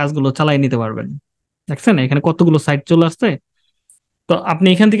কিন্তু কাজগুলো চালাই নিতে পারবেন। দেখছেন এখানে কতগুলো সাইট চলে আসছে। তো আপনি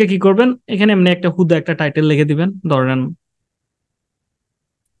এখান থেকে কি করবেন? এখানে এমনি একটা হুদা একটা টাইটেল লিখে দিবেন। ধরেন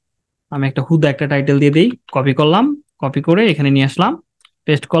আমি একটা হুদা একটা টাইটেল দিয়ে দিই, কপি করলাম, কপি করে এখানে নিয়ে আসলাম,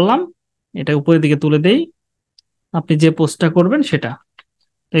 পেস্ট করলাম, এটা উপরের দিকে তুলে দেই। আপনি যে পোস্টটা করবেন সেটা।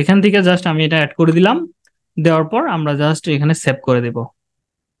 তো এখান থেকে জাস্ট আমি এটা অ্যাড করে দিলাম। দেওয়ার পর আমরা জাস্ট এখানে সেভ করে দেব।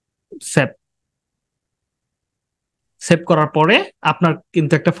 সেভ। সেভ করার পরে আপনার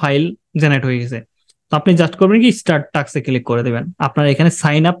কিন্তু একটা ফাইল জেনারেট হয়ে গেছে। তো আপনি জাস্ট করবেন কি, স্টার্ট টাস্কে ক্লিক করে দিবেন। আপনার এখানে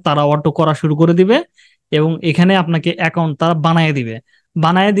সাইন আপ তারা অটো করা শুরু করে দিবে, এবং এখানে আপনাকে অ্যাকাউন্ট তারা বানিয়ে দিবে।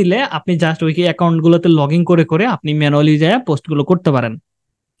 বানিয়ে দিলে আপনি জাস্ট ওই অ্যাকাউন্ট গুলোতে লগ ইন করে করে আপনি ম্যানুয়ালি যায় পোস্ট গুলো করতে পারেন।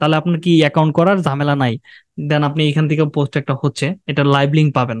 তাহলে আপনার কি অ্যাকাউন্ট করার ঝামেলা নাই। দেন আপনি এখান থেকে পোস্ট একটা হচ্ছে, এটা লাইভ লিঙ্ক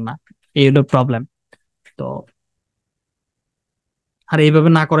পাবেন না, এই হলো প্রবলেম। তো আর এইভাবে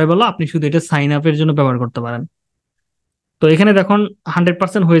না করে বলো, আপনি শুধু এটা সাইন আপের জন্য ব্যবহার করতে পারেন। তো এখানে যখন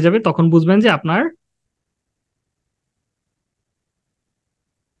 100% হয়ে যাবে তখন বুঝবেন যে আপনার,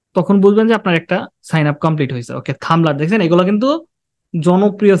 একটা সাইন আপ কমপ্লিট হয়েছে। ওকে, থামলার দেখছেন এগুলো কিন্তু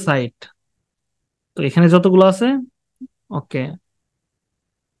জনপ্রিয় সাইট। তো এখানে যতগুলো আছে। ওকে।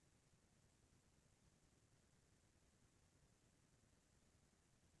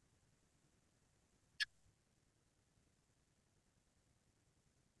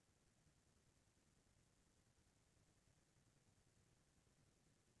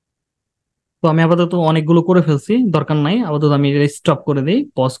 তো আমি আপাতত অনেকগুলো করে ফেলছি, দরকার নাই। আপাতত আমি স্টপ করে দিই,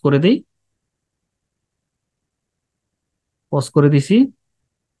 পজ করে দিই। পজ করে দিছি।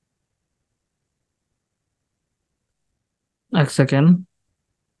 1 সেকেন্ড।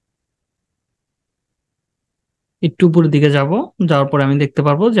 একটু উপরের দিকে যাব। যাওয়ার পরে আমি দেখতে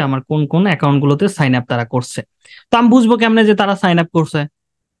পারবো যে আমার কোন কোন অ্যাকাউন্ট গুলোতে সাইন আপ তারা করছে। তো আমি বুঝবো কেমনে যে তারা সাইন আপ করছে?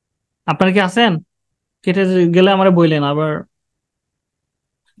 আপনারা কি আছেন? কেটে গেলে আমার বললেন আবার।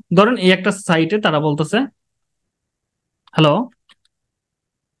 ধরেন এই একটা সাইটে তারা বলতেছে, হ্যালো,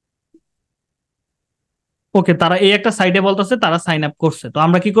 ওকে, তারা এই একটা সাইটে বলতেছে তারা সাইন আপ করছে। তো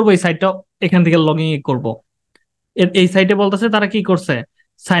আমরা কি করবো? এই সাইটটা এখান থেকে লগ ইন করবো। এই সাইটে বলতেছে তারা কি করছে,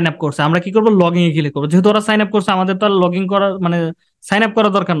 সাইন আপ করছে। আমরা কি করবো? লগ ইন ক্লিক করবো। যেহেতু ওরা সাইন আপ করছে, আমাদের তো আর লগ ইন করার মানে সাইন আপ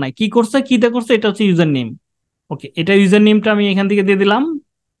করার দরকার নাই। কি করছে, কিটা করছে, এটা হচ্ছে ইউজার নেম। ওকে, এটা ইউজার নেমটা আমি এখান থেকে দিয়ে দিলাম।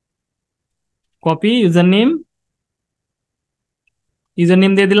 Copy user name. User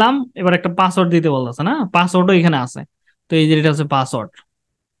name দিয়ে দিলাম। এবার একটা পাসওয়ার্ড দিতে বলতেছে না, পাসওয়ার্ডও এখানে আছে। তো এই যে এটা হচ্ছে পাসওয়ার্ড।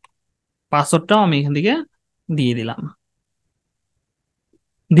 পাসওয়ার্ডটাও আমি এখান থেকে দিয়ে দিলাম।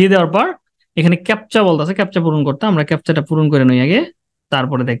 দিয়ে দেওয়ার পর এখানে ক্যাপচা বলতেছে, ক্যাপচা পূরণ করতে। আমরা ক্যাপচাটা পূরণ করে নই আগে,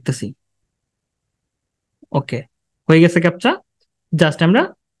 তারপরে দেখতেছি। ওকে, হয়ে গেছে ক্যাপচা। জাস্ট আমরা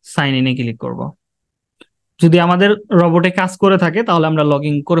সাইন ইনে ক্লিক করব। যদি আমাদের রোবটে কাজ করে থাকে তাহলে আমরা লগ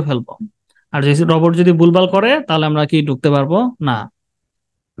ইন করে ফেলবো। আর যদি রোবট যদি ভুলভাল করে তাহলে আমরা কি ঢুকতে পারবো না।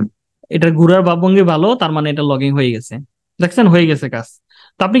 এটার ঘুরার ভাবভঙ্গি ভালো, তার মানে এটা লগইন হয়ে গেছে। দেখছেন, হয়ে গেছে কাজ।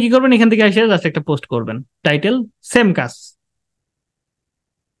 তো আপনি কি করবেন, এখান থেকে এসে জাস্ট একটা পোস্ট করবেন, টাইটেল, সেম কাজ,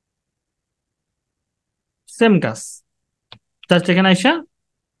 সেম কাজ। জাস্ট এখানে এসে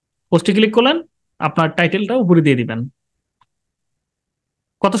পোস্টে ক্লিক করলেন, আপনার টাইটেলটা উপরে দিয়ে দিবেন।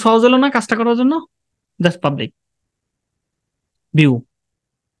 কত সহজ হলো না কাজটা করার জন্য। জাস্ট পাবলিক ভিউ,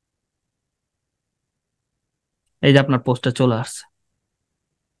 এই যে আপনার পোস্টটা চলে আসছে।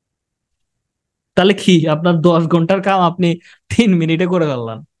 তাহলে কি আপনার 10 ঘন্টার কাম আপনি 3 মিনিটে করে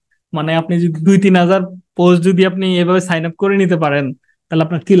ফেললেন। মানে আপনি যদি 2-3 হাজার পোস্ট যদি আপনি এভাবে সাইন আপ করে নিতে পারেন, তাহলে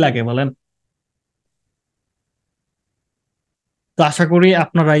আপনার কি লাগে বলেন। তো আশা করি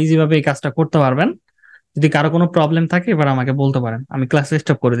আপনারা ইজিভাবে এই কাজটা করতে পারবেন। যদি কারো কোনো প্রবলেম থাকে এবার আমাকে বলতে পারেন, আমি ক্লাস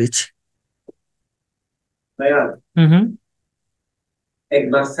স্টপ করে দিচ্ছি। ভাইয়া, হুম হুম।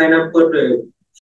 একবার সাইন আপ করবে